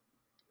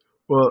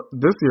 Well,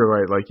 this year,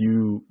 right? Like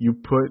you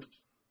put,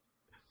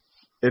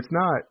 it's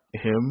not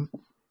him.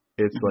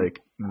 It's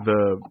like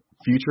the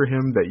future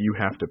him that you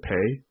have to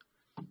pay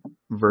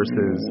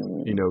versus,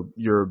 you know,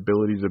 your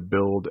ability to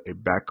build a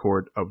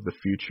backcourt of the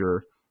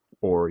future,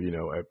 or, you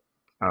know,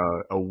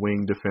 a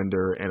wing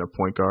defender and a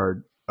point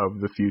guard of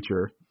the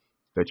future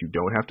that you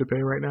don't have to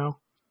pay right now.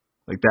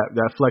 Like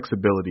that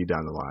flexibility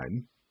down the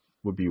line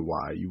would be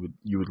why you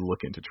would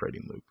look into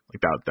trading Luke.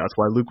 Like that's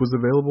why Luke was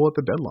available at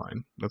the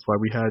deadline. That's why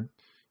we had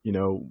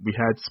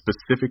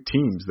specific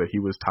teams that he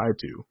was tied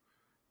to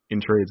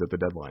in trades at the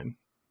deadline.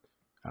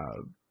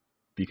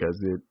 Because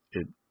it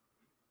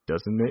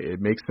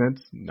makes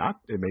sense.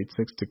 It made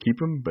sense to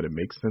keep him, but it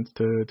makes sense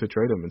to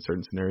trade him in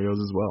certain scenarios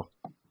as well.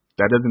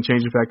 That doesn't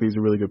change the fact that he's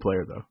a really good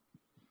player, though.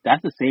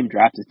 That's the same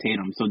draft as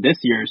Tatum. So this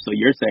year,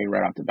 you're saying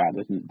right off the bat,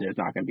 there's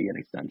not going to be an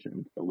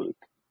extension for Luke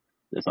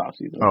this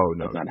offseason. Oh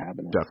no, that's not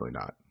happening. Definitely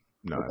not.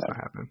 No, okay. That's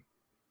not happening.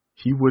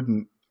 He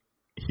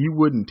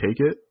wouldn't take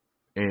it,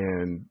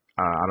 and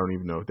I don't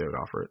even know if they would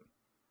offer it.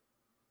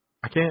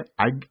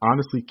 I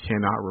honestly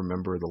cannot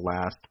remember the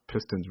last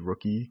Pistons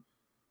rookie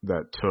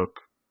that took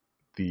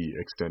the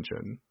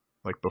extension,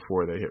 like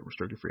before they hit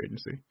restricted free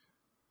agency.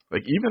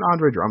 Like even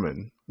Andre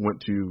Drummond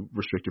went to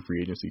restricted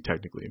free agency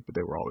technically, but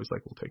they were always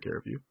like, "We'll take care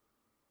of you."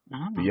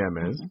 But yeah,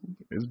 man,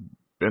 it's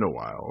been a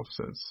while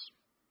since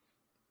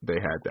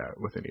they had that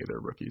with any of their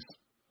rookies.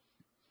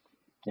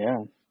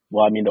 Yeah.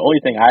 Well, I mean, the only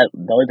thing I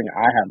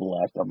have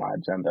left on my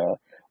agenda,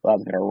 I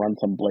was gonna run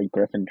some Blake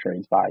Griffin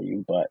trades by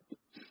you, but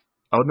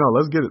oh no,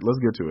 let's get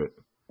to it.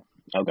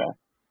 Okay.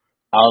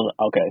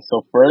 Okay.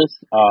 So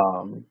first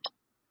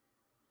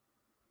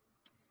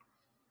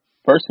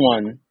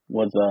one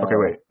was okay.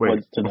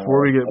 Wait.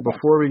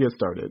 Before we get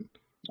started.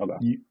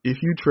 Okay.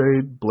 If you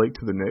trade Blake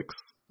to the Knicks,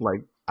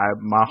 like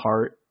my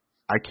heart,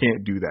 I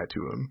can't do that to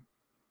him.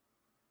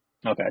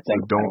 Okay. So I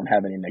don't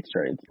have any Knicks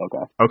trades.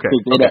 Okay. Okay.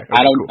 Cool.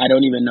 I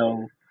don't even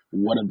know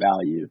what a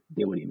value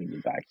they would even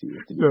give back to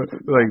you.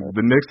 Like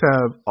the Knicks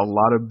have a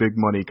lot of big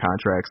money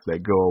contracts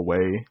that go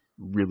away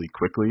really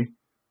quickly,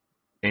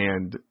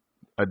 and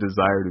a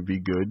desire to be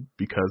good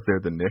because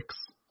they're the Knicks.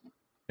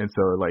 And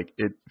so, like,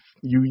 it's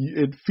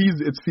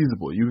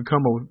feasible. You can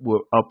come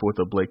up with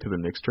a Blake to the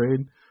Knicks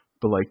trade,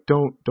 but like,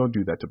 don't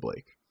do that to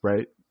Blake,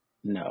 right?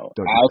 No,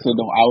 I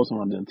also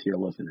want to do to your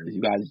listeners.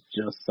 You guys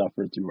just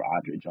suffered through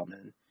Andre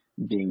Drummond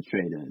being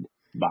traded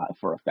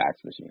for a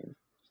fax machine,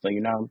 so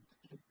you know,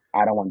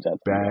 I don't want that.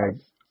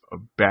 A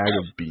bag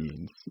of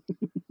beans.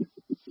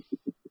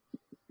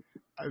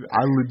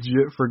 I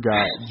legit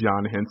forgot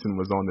John Henson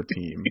was on the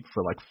team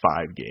for like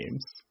 5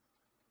 games.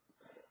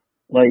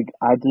 Like,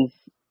 I just.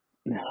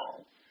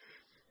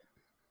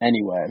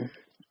 Anyway.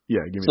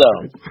 Yeah, give me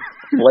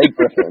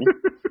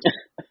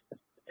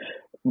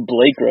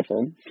Blake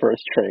Griffin,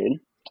 first trade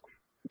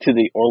to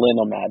the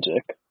Orlando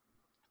Magic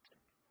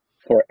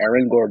for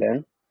Aaron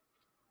Gordon,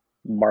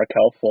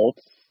 Markelle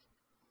Fultz,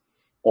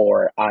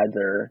 or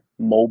either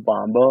Mo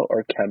Bamba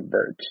or Khem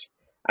Birch.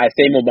 I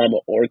say Mo Bamba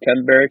or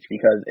Khem Birch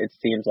because it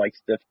seems like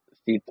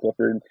Steve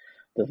Clifford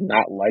does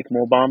not like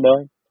Mo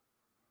Bamba,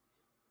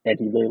 and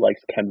he really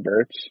likes Khem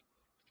Birch.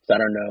 So I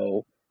don't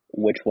know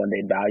which one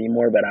they value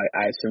more, but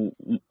I assume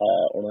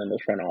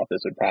Orlando's front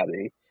office would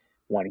probably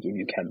want to give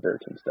you Khem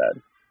Birch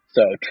instead.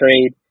 So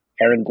trade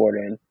Aaron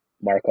Gordon,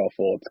 Markelle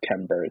Fultz,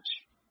 Khem Birch,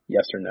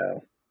 yes or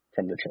no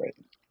from Detroit.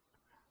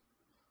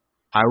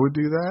 I would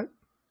do that.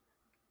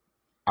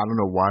 I don't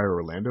know why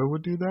Orlando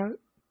would do that,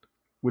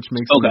 which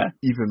makes me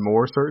even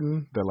more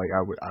certain that like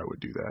I would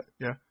do that.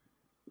 Yeah.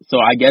 So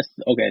I guess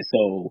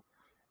so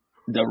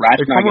the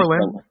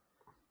rationale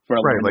for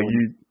Orlando, right, like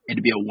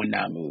it'd be a win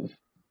now move,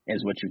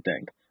 is what you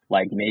think.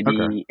 Like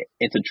maybe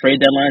it's a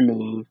trade deadline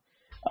move.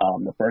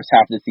 The first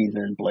half of the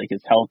season, Blake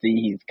is healthy.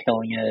 He's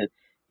killing it.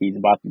 He's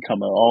about to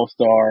become an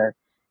all-star,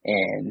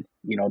 and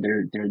you know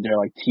they're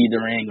like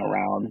teetering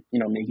around, you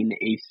know, making the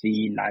 8th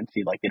seed, 9th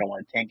seed. Like they don't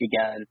want to tank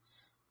again,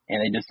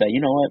 and they just say,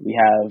 you know what, we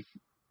have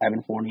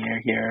Evan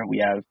Fournier here, we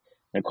have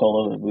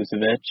Nikola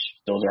Vucevic.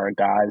 Those are our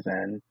guys,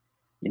 and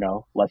you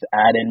know, let's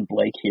add in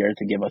Blake here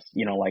to give us,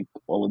 you know, like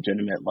a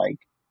legitimate like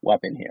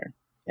weapon here.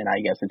 And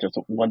I guess it's just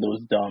one of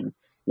those dumb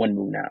win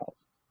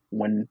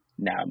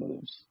now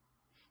moves.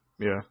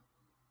 Yeah.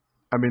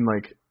 I mean,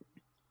 like,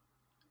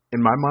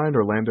 in my mind,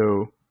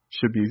 Orlando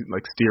should be,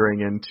 like,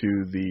 steering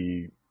into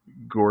the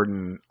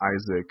Gordon,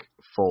 Isaac,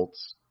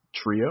 Fultz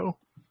trio.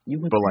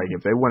 But, like,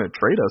 if they want to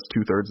trade us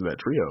 2/3 of that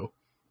trio,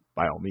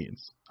 by all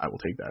means, I will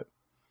take that.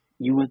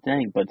 You would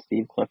think, but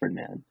Steve Clifford,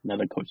 man,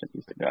 another coach that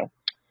needs to go.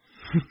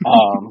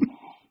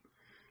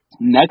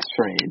 Next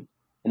trade,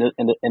 and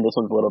this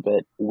one's a little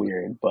bit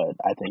weird, but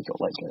I think you'll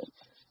like it.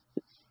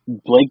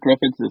 Blake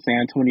Griffin to the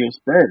San Antonio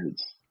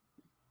Spurs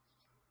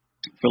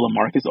for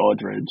LaMarcus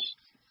Aldridge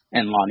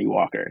and Lonnie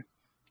Walker.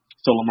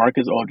 So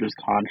LaMarcus Aldridge's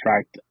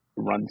contract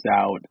runs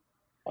out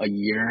a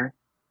year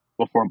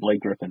before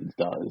Blake Griffin's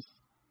does.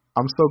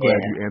 I'm so glad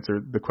you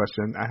answered the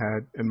question I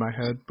had in my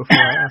head before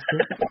I asked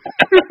it.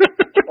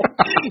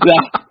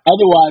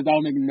 Otherwise, that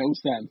would make no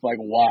sense. Like,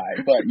 why?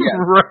 But yeah.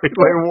 Right,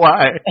 like,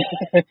 why?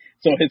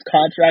 So his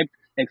contract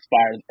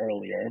expires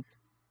earlier,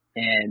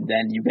 and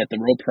then you get the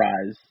real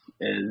prize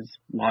is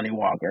Lonnie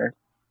Walker,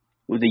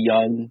 who's a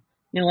young,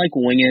 like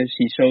wingish.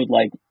 He showed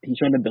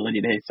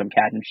ability to hit some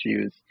catch and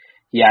shoots.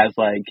 He has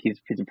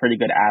he's a pretty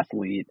good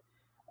athlete.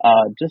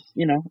 Just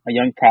a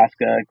young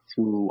prospect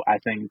who I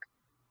think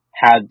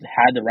had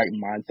the right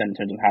mindset in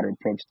terms of how to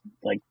approach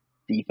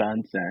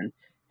defense, and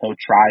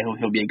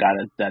he'll be a guy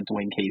that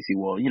Dwayne Casey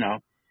will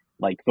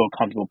feel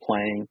comfortable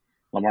playing.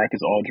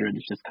 LaMarcus Aldridge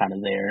is just kind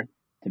of there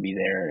to be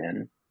there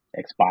and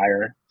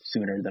expire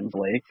sooner than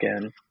Blake,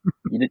 and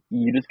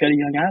you just get a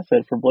young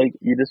asset for Blake.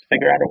 You just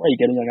figure out a way. You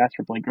get a young asset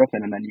for Blake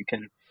Griffin, and then you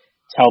can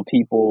tell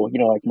people,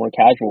 more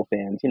casual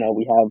fans,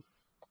 we have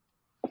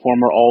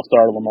former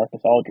All-Star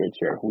LaMarcus Aldridge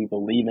here, who we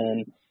believe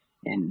in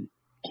and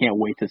can't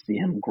wait to see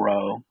him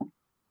grow.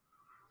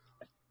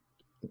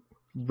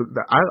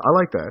 I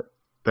like that.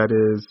 That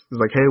is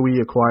like, hey, we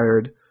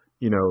acquired,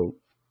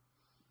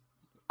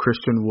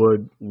 Christian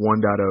Wood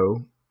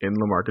 1.0 in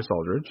LaMarcus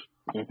Aldridge.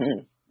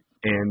 Mm-hmm.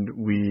 And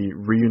we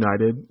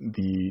reunited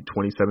the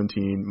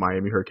 2017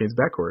 Miami Hurricanes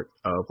backcourt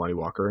of Lonnie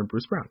Walker and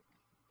Bruce Brown.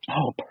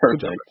 Oh,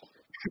 perfect.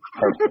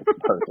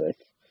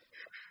 Perfect.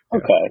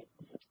 Okay.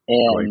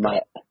 And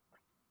like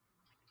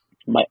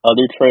my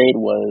other trade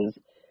was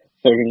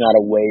figuring out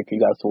a way for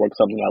you guys to work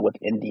something out with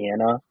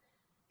Indiana,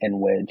 in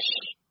which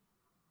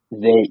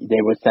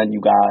they would send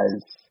you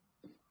guys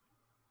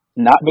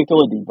not Victor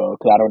Oladipo,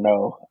 because I don't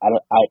know. I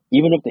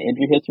even with the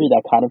injury history,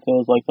 that kind of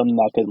feels like something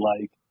that could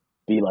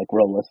be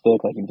realistic,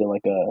 you did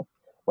a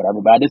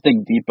whatever. But I just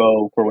think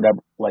Depot, for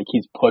whatever,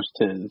 he's pushed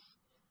his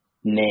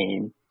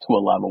name to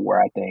a level where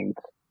I think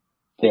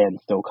fans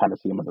still kind of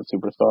see him as a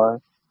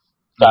superstar.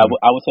 So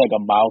I would say a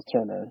Miles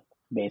Turner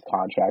based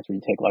contract, where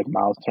you take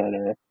Miles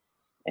Turner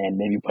and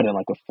maybe put in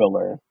a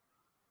filler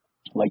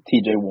like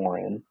TJ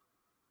Warren,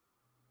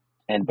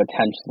 and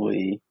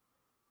potentially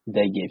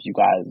they give you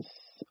guys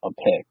a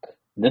pick.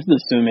 This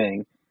is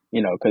assuming,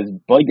 because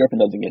Blake Griffin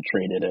doesn't get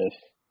traded if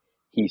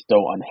he's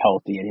still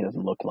unhealthy and he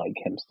doesn't look like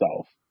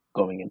himself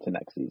going into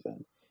next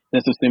season.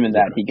 This is assuming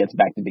that he gets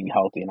back to being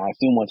healthy, and I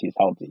assume once he's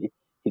healthy,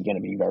 he's going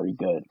to be very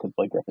good, because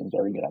Blake Griffin's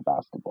very good at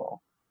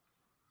basketball.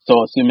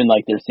 So assuming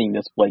they're seeing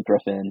this Blake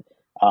Griffin,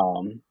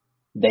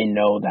 they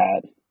know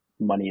that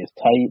money is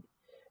tight.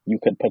 You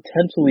could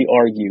potentially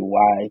argue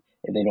why,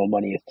 if they know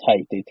money is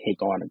tight, they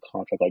take on a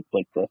contract like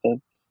Blake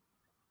Griffin.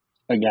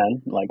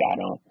 Again, I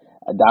don't,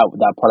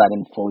 that part I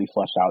didn't fully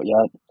flesh out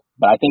yet.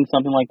 But I think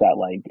something like that,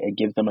 it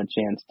gives them a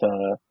chance to,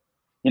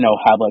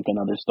 have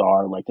another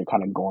star, they're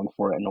kind of going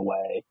for it in a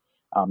way.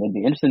 It'd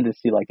be interesting to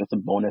see it's a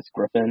bonus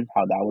Griffin,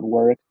 how that would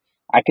work.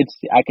 I could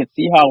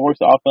see how it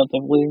works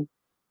offensively.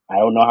 I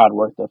don't know how it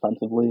works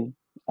defensively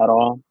at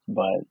all,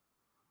 but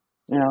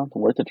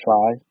worth a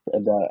try.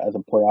 As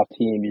a playoff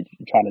team, you're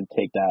trying to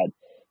take that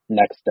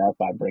next step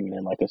by bringing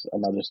in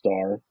another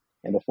star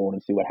in the fold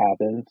and see what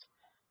happens.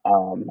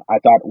 I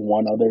thought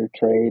one other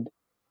trade,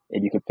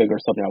 if you could figure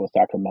something out with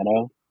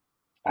Sacramento.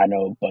 I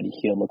know Buddy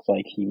Hield looks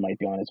like he might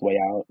be on his way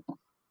out.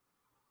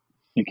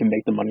 You can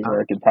make the money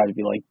work. It'd probably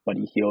be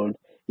Buddy Hield.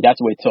 You'd have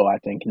to wait till I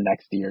think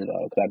next year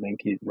though, because I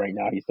think right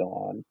now he's still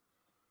on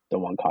the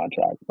one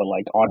contract. But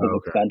on his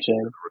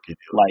extension,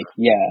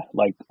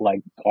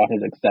 on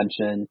his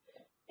extension,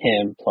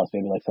 him plus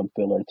maybe some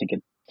filler to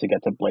get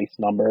to Blake's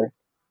number,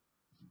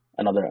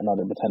 another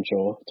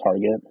potential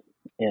target,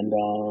 and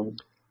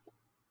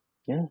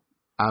yeah.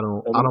 I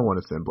don't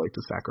want to send Blake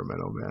to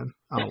Sacramento, man.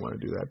 I don't want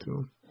to do that to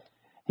him.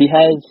 He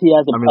has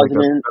a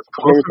president,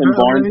 Harrison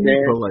Barnes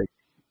there. But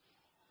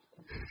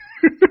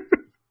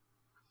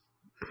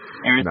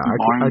Harrison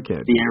Barnes,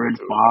 De'Aaron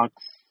Fox,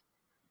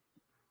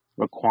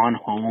 Raquan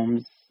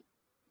Holmes.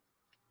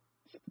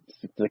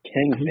 It's the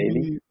Kings,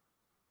 baby.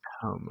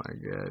 Oh my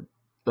god.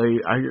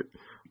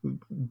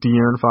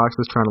 De'Aaron Fox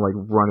is trying to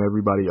run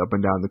everybody up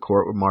and down the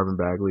court with Marvin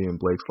Bagley, and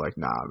Blake's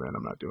nah, man,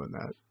 I'm not doing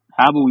that.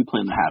 How about we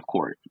play in the half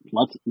court?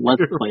 Let's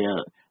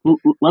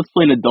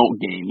play an adult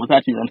game. Let's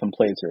actually run some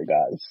plays here,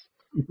 guys.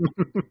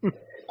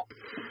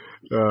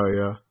 Oh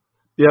yeah.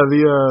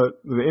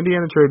 The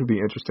Indiana trade would be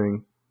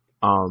interesting.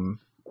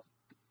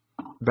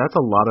 That's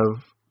a lot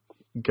of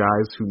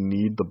guys who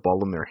need the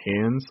ball in their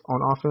hands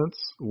on offense,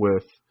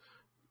 with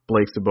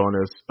Blake,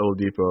 Sabonis,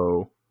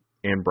 Oladipo,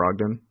 and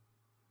Brogdon.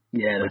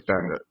 Yeah, that's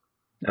true.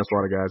 That's a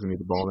lot of guys who need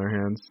the ball in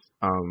their hands.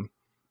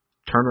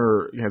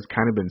 Turner has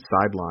kind of been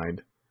sidelined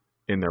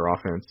in their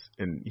offense,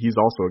 and he's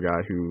also a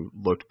guy who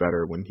looked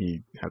better when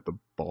he had the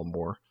ball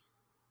more.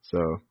 So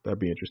that'd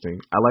be interesting.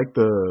 I like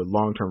the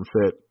long-term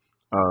fit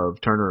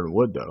of Turner and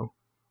Wood, though.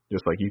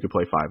 Just like you could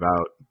play 5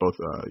 out. Both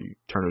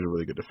Turner's a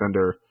really good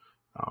defender.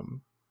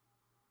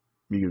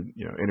 You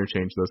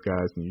interchange those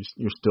guys, and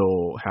you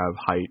still have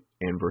height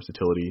and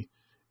versatility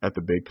at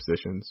the big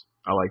positions.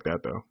 I like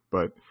that though.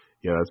 But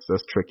yeah,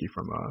 that's tricky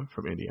from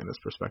Indiana's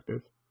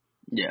perspective.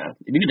 Yeah,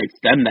 if you could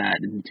extend that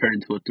and turn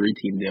into a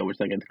 3-team deal, which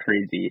like it's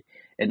crazy,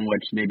 in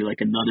which maybe like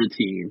another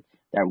team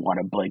that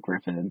wanted Blake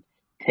Griffin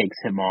takes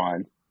him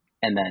on,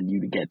 and then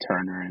you get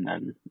Turner, and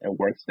then it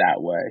works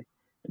that way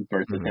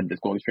versus him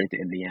just going straight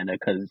to Indiana.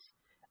 Because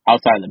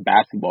outside of the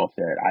basketball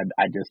fit,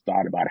 I just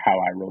thought about how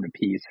I wrote a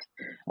piece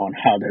on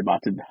how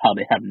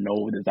they have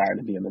no desire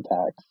to be in the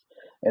tax,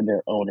 and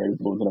their owners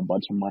losing a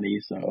bunch of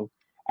money. So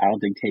I don't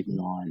think taking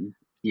on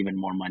even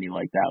more money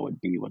like that would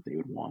be what they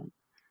would want.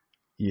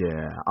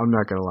 Yeah, I'm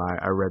not gonna lie.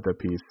 I read that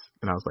piece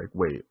and I was like,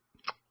 wait,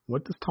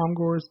 what does Tom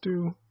Gores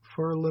do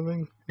for a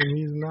living? And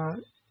he's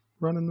not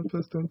running the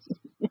Pistons.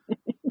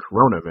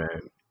 Corona,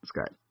 man, it's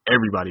got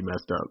everybody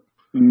messed up.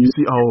 You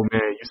see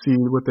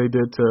what they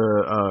did to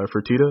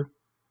Fertitta?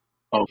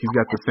 Oh, he's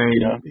got the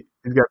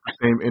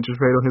same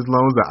interest rate on his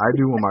loans that I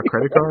do on my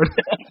credit card.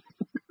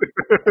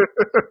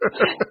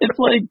 It's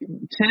like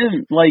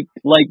Tim, like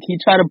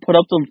he tried to put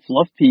up some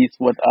fluff piece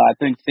with I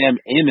think Sam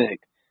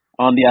Amick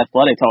on The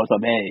Athletic, telling us,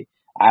 hey,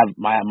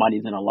 my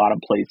money's in a lot of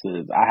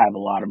places. I have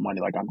a lot of money,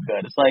 like I'm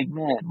good. It's like,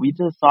 man, we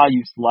just saw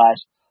you slash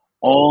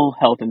all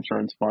health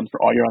insurance funds for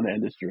all your other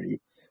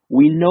industry.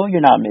 We know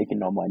you're not making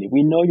no money.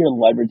 We know you're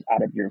leveraged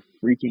out of your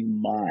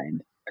freaking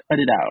mind. Cut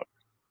it out,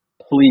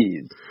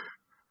 please.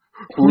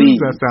 Who does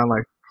that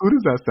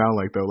sound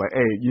like though? Like,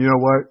 hey, you know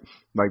what?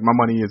 Like, my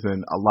money is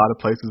in a lot of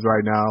places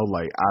right now.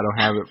 Like, I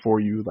don't have it for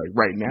you like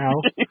right now,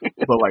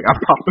 but like I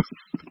promise.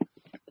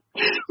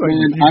 Like,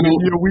 man, I know.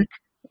 A week.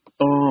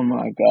 Oh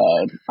my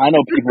God! I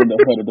know people in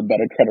the hood with a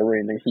better credit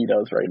rating than he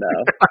does right now.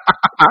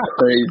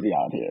 Crazy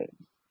out here,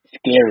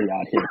 scary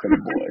out here for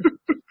the boy.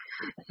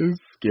 It's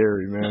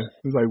scary, man.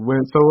 It's like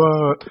when's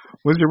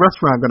your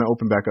restaurant gonna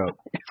open back up?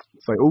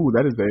 It's like, oh,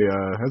 that's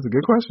a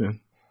good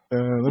question.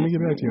 Let me get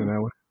back to you on that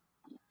one.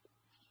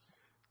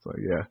 So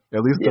yeah,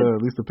 at least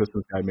the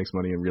Pistons guy makes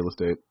money in real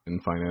estate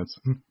and finance.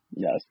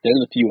 Yes,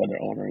 there's a few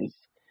other owners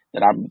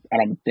that I'm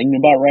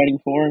thinking about writing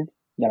for,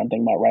 that I'm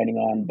thinking about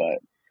writing on, but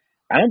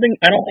I don't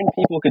think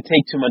people could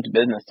take too much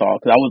business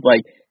talk, because I was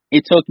like,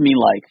 it took me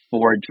like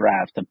 4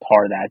 drafts to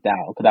par that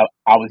down, because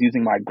I was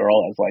using my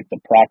girl as like the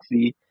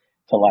proxy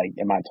to like,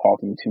 am I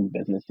talking too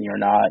businessy or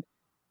not?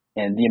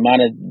 And the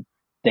amount of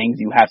things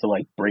you have to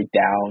like break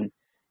down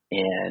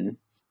and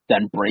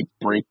then break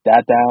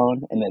that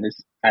down, and then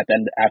just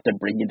after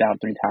breaking it down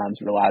 3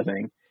 times,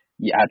 realizing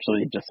you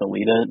actually just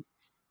delete it.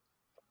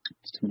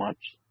 It's too much.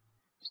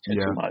 It's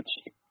too much.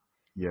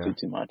 Yeah.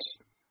 Too much.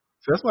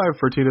 So that's why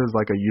Fertitta is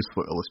like a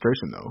useful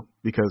illustration though,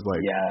 because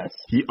like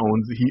he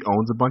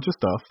owns a bunch of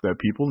stuff that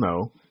people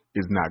know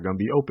is not going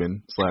to be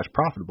open /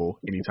 profitable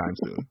anytime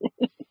soon.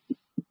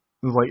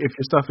 It's like, if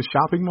your stuff is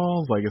shopping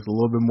malls, like it's a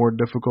little bit more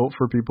difficult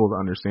for people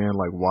to understand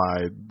like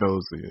why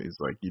those is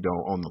like, you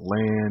don't own the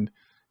land.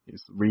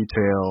 It's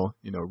retail,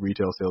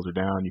 retail sales are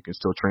down. You can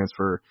still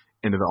transfer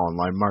into the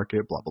online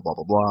market, blah, blah, blah,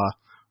 blah, blah.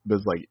 But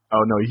it's like,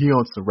 oh no, he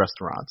owns some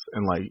restaurants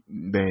and like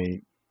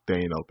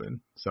they ain't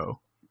open. So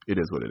it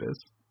is what it is.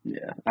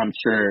 Yeah, I'm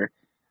sure.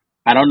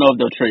 I don't know if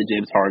they'll trade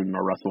James Harden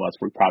or Russell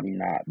Westbrook, probably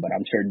not, but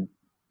I'm sure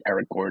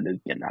Eric Gordon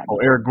is getting out.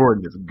 Oh, Eric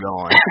Gordon is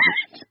gone.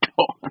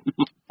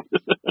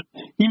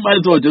 He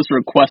might as well just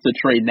request a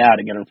trade now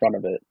to get in front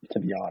of it, to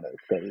be honest.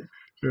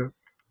 Yeah.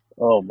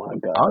 Oh my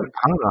God.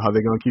 I don't know how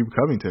they're going to keep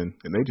Covington,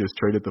 and they just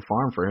traded the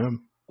farm for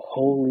him.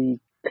 Holy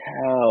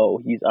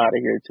cow, he's out of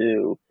here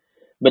too.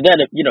 But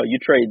then if you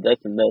trade this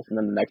and this, and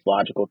then the next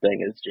logical thing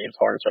is James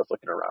Harden starts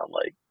looking around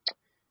like,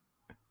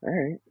 all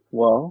right,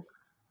 well,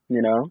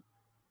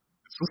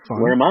 this was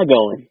fun. Where am I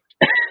going?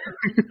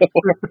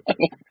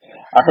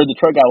 I heard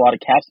Detroit got a lot of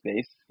cap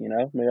space.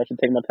 Maybe I should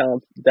take my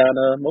talents down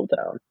to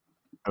Motown.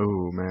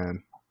 Oh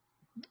man,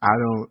 I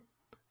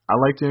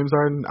like James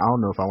Harden. I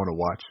don't know if I want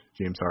to watch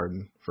James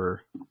Harden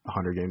for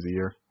 100 games a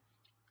year.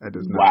 That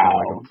does not sound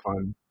like a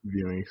fun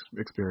viewing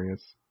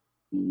experience.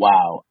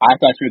 Wow. I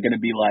thought you were going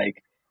to be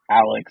like,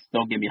 Alex,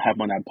 don't get me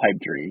hype on that pipe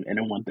dream, and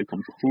it went the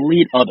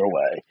complete other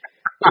way.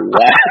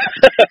 Wow.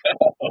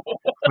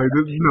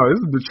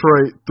 This is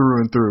Detroit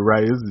through and through,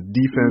 right? This is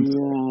defense.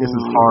 This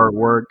is hard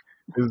work.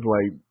 This is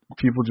like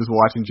people just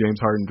watching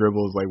James Harden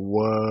dribble is like,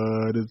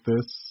 what is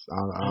this?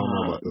 I don't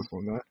know about this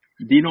one.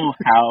 Do you know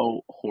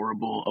how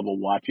horrible of a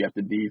watch you have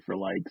to be for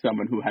like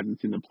someone who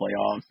hasn't seen the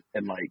playoffs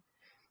and like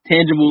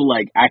tangible,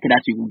 like I could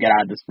actually get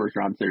out of this first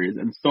round series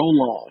in so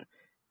long,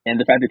 and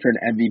the fact that you're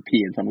an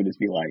MVP and someone just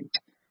be like,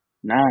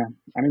 nah,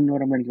 I don't even know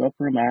what I'm going to give up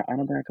for him. I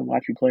don't think I can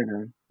watch you play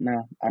him.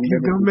 Nah,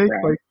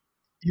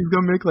 he's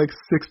gonna make like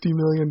 $60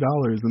 million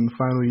in the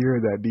final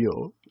year of that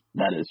deal.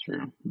 That is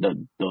true. Those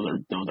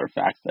are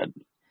facts that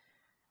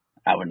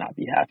I would not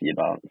be happy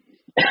about.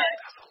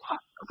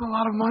 That's a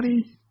lot of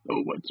money. So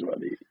much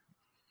money.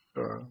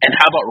 And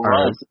how about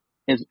Russ?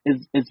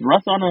 Is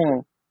Russ on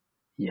a?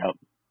 Yep.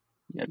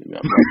 Yeah,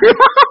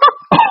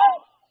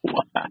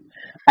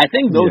 I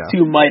think those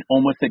two might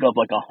almost take up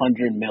like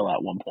 $100 million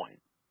at one point.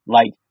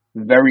 Like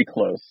very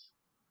close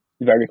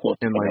to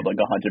picking up like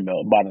 $100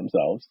 million by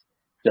themselves,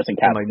 just in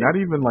cap. And like not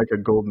even like a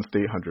Golden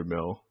State $100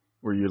 million,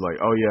 where you're like,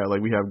 oh yeah,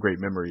 like we have great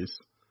memories.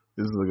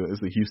 This is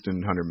the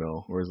Houston $100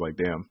 million, where it's like,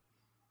 damn,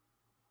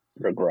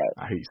 regret.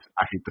 I hate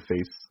the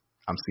face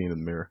I'm seeing in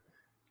the mirror.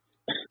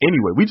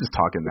 Anyway, we just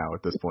talking now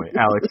at this point.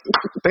 Alex,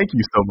 thank you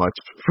so much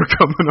for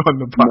coming on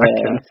the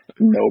podcast.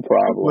 Man, no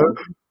problem.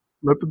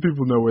 Let the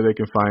people know where they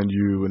can find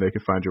you and they can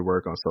find your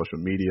work on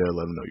social media.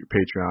 Let them know your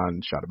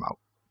Patreon. Shout them out.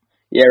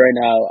 Yeah, right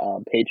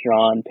now,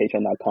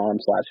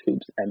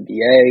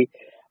 patreon.com/hoopsNBA.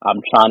 I'm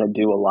trying to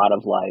do a lot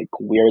of like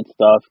weird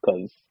stuff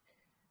because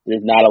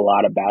there's not a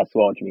lot of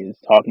basketball, which means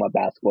talking about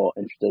basketball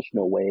in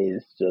traditional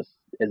ways just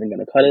isn't going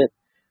to cut it.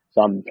 So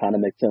I'm trying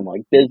to mix in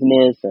like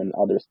business and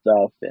other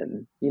stuff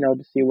and,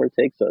 to see where it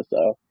takes us.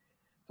 So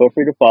feel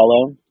free to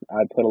follow.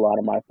 I put a lot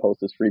of my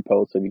posts as free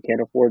posts, so if you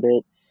can't afford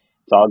it,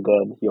 it's all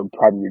good. You'll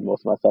probably read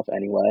most of my stuff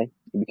anyway.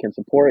 If you can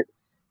support.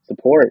 I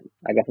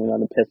got something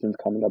on the Pistons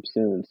coming up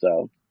soon,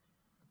 so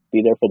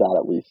be there for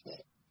that at least.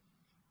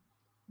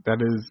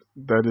 It is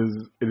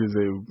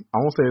I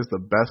won't say it's the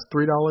best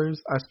 $3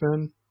 I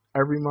spend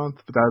every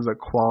month, but that is a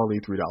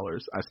quality $3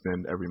 I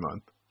spend every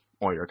month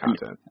on your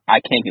content. I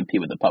can't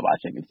compete with the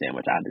Popeye chicken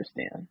sandwich, I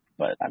understand.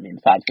 But,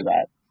 besides for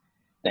that,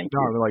 thank you.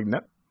 No, like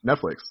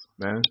Netflix,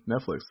 man.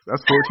 Netflix.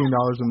 That's $14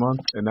 a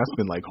month, and that's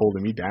been, like,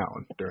 holding me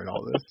down during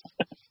all this.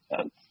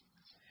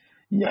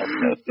 Yes.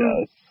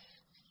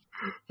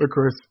 Of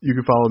course, you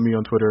can follow me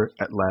on Twitter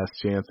at Last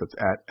Chance. That's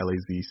at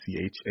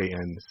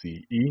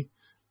LAZCHANCE.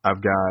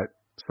 I've got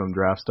some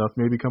draft stuff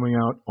maybe coming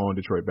out on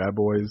Detroit Bad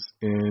Boys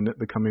in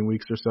the coming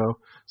weeks or so.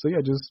 So, yeah,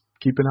 just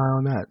keep an eye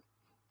on that.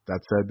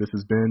 That said, this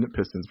has been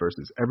Pistons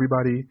versus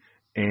Everybody,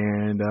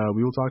 and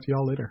we will talk to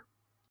y'all later.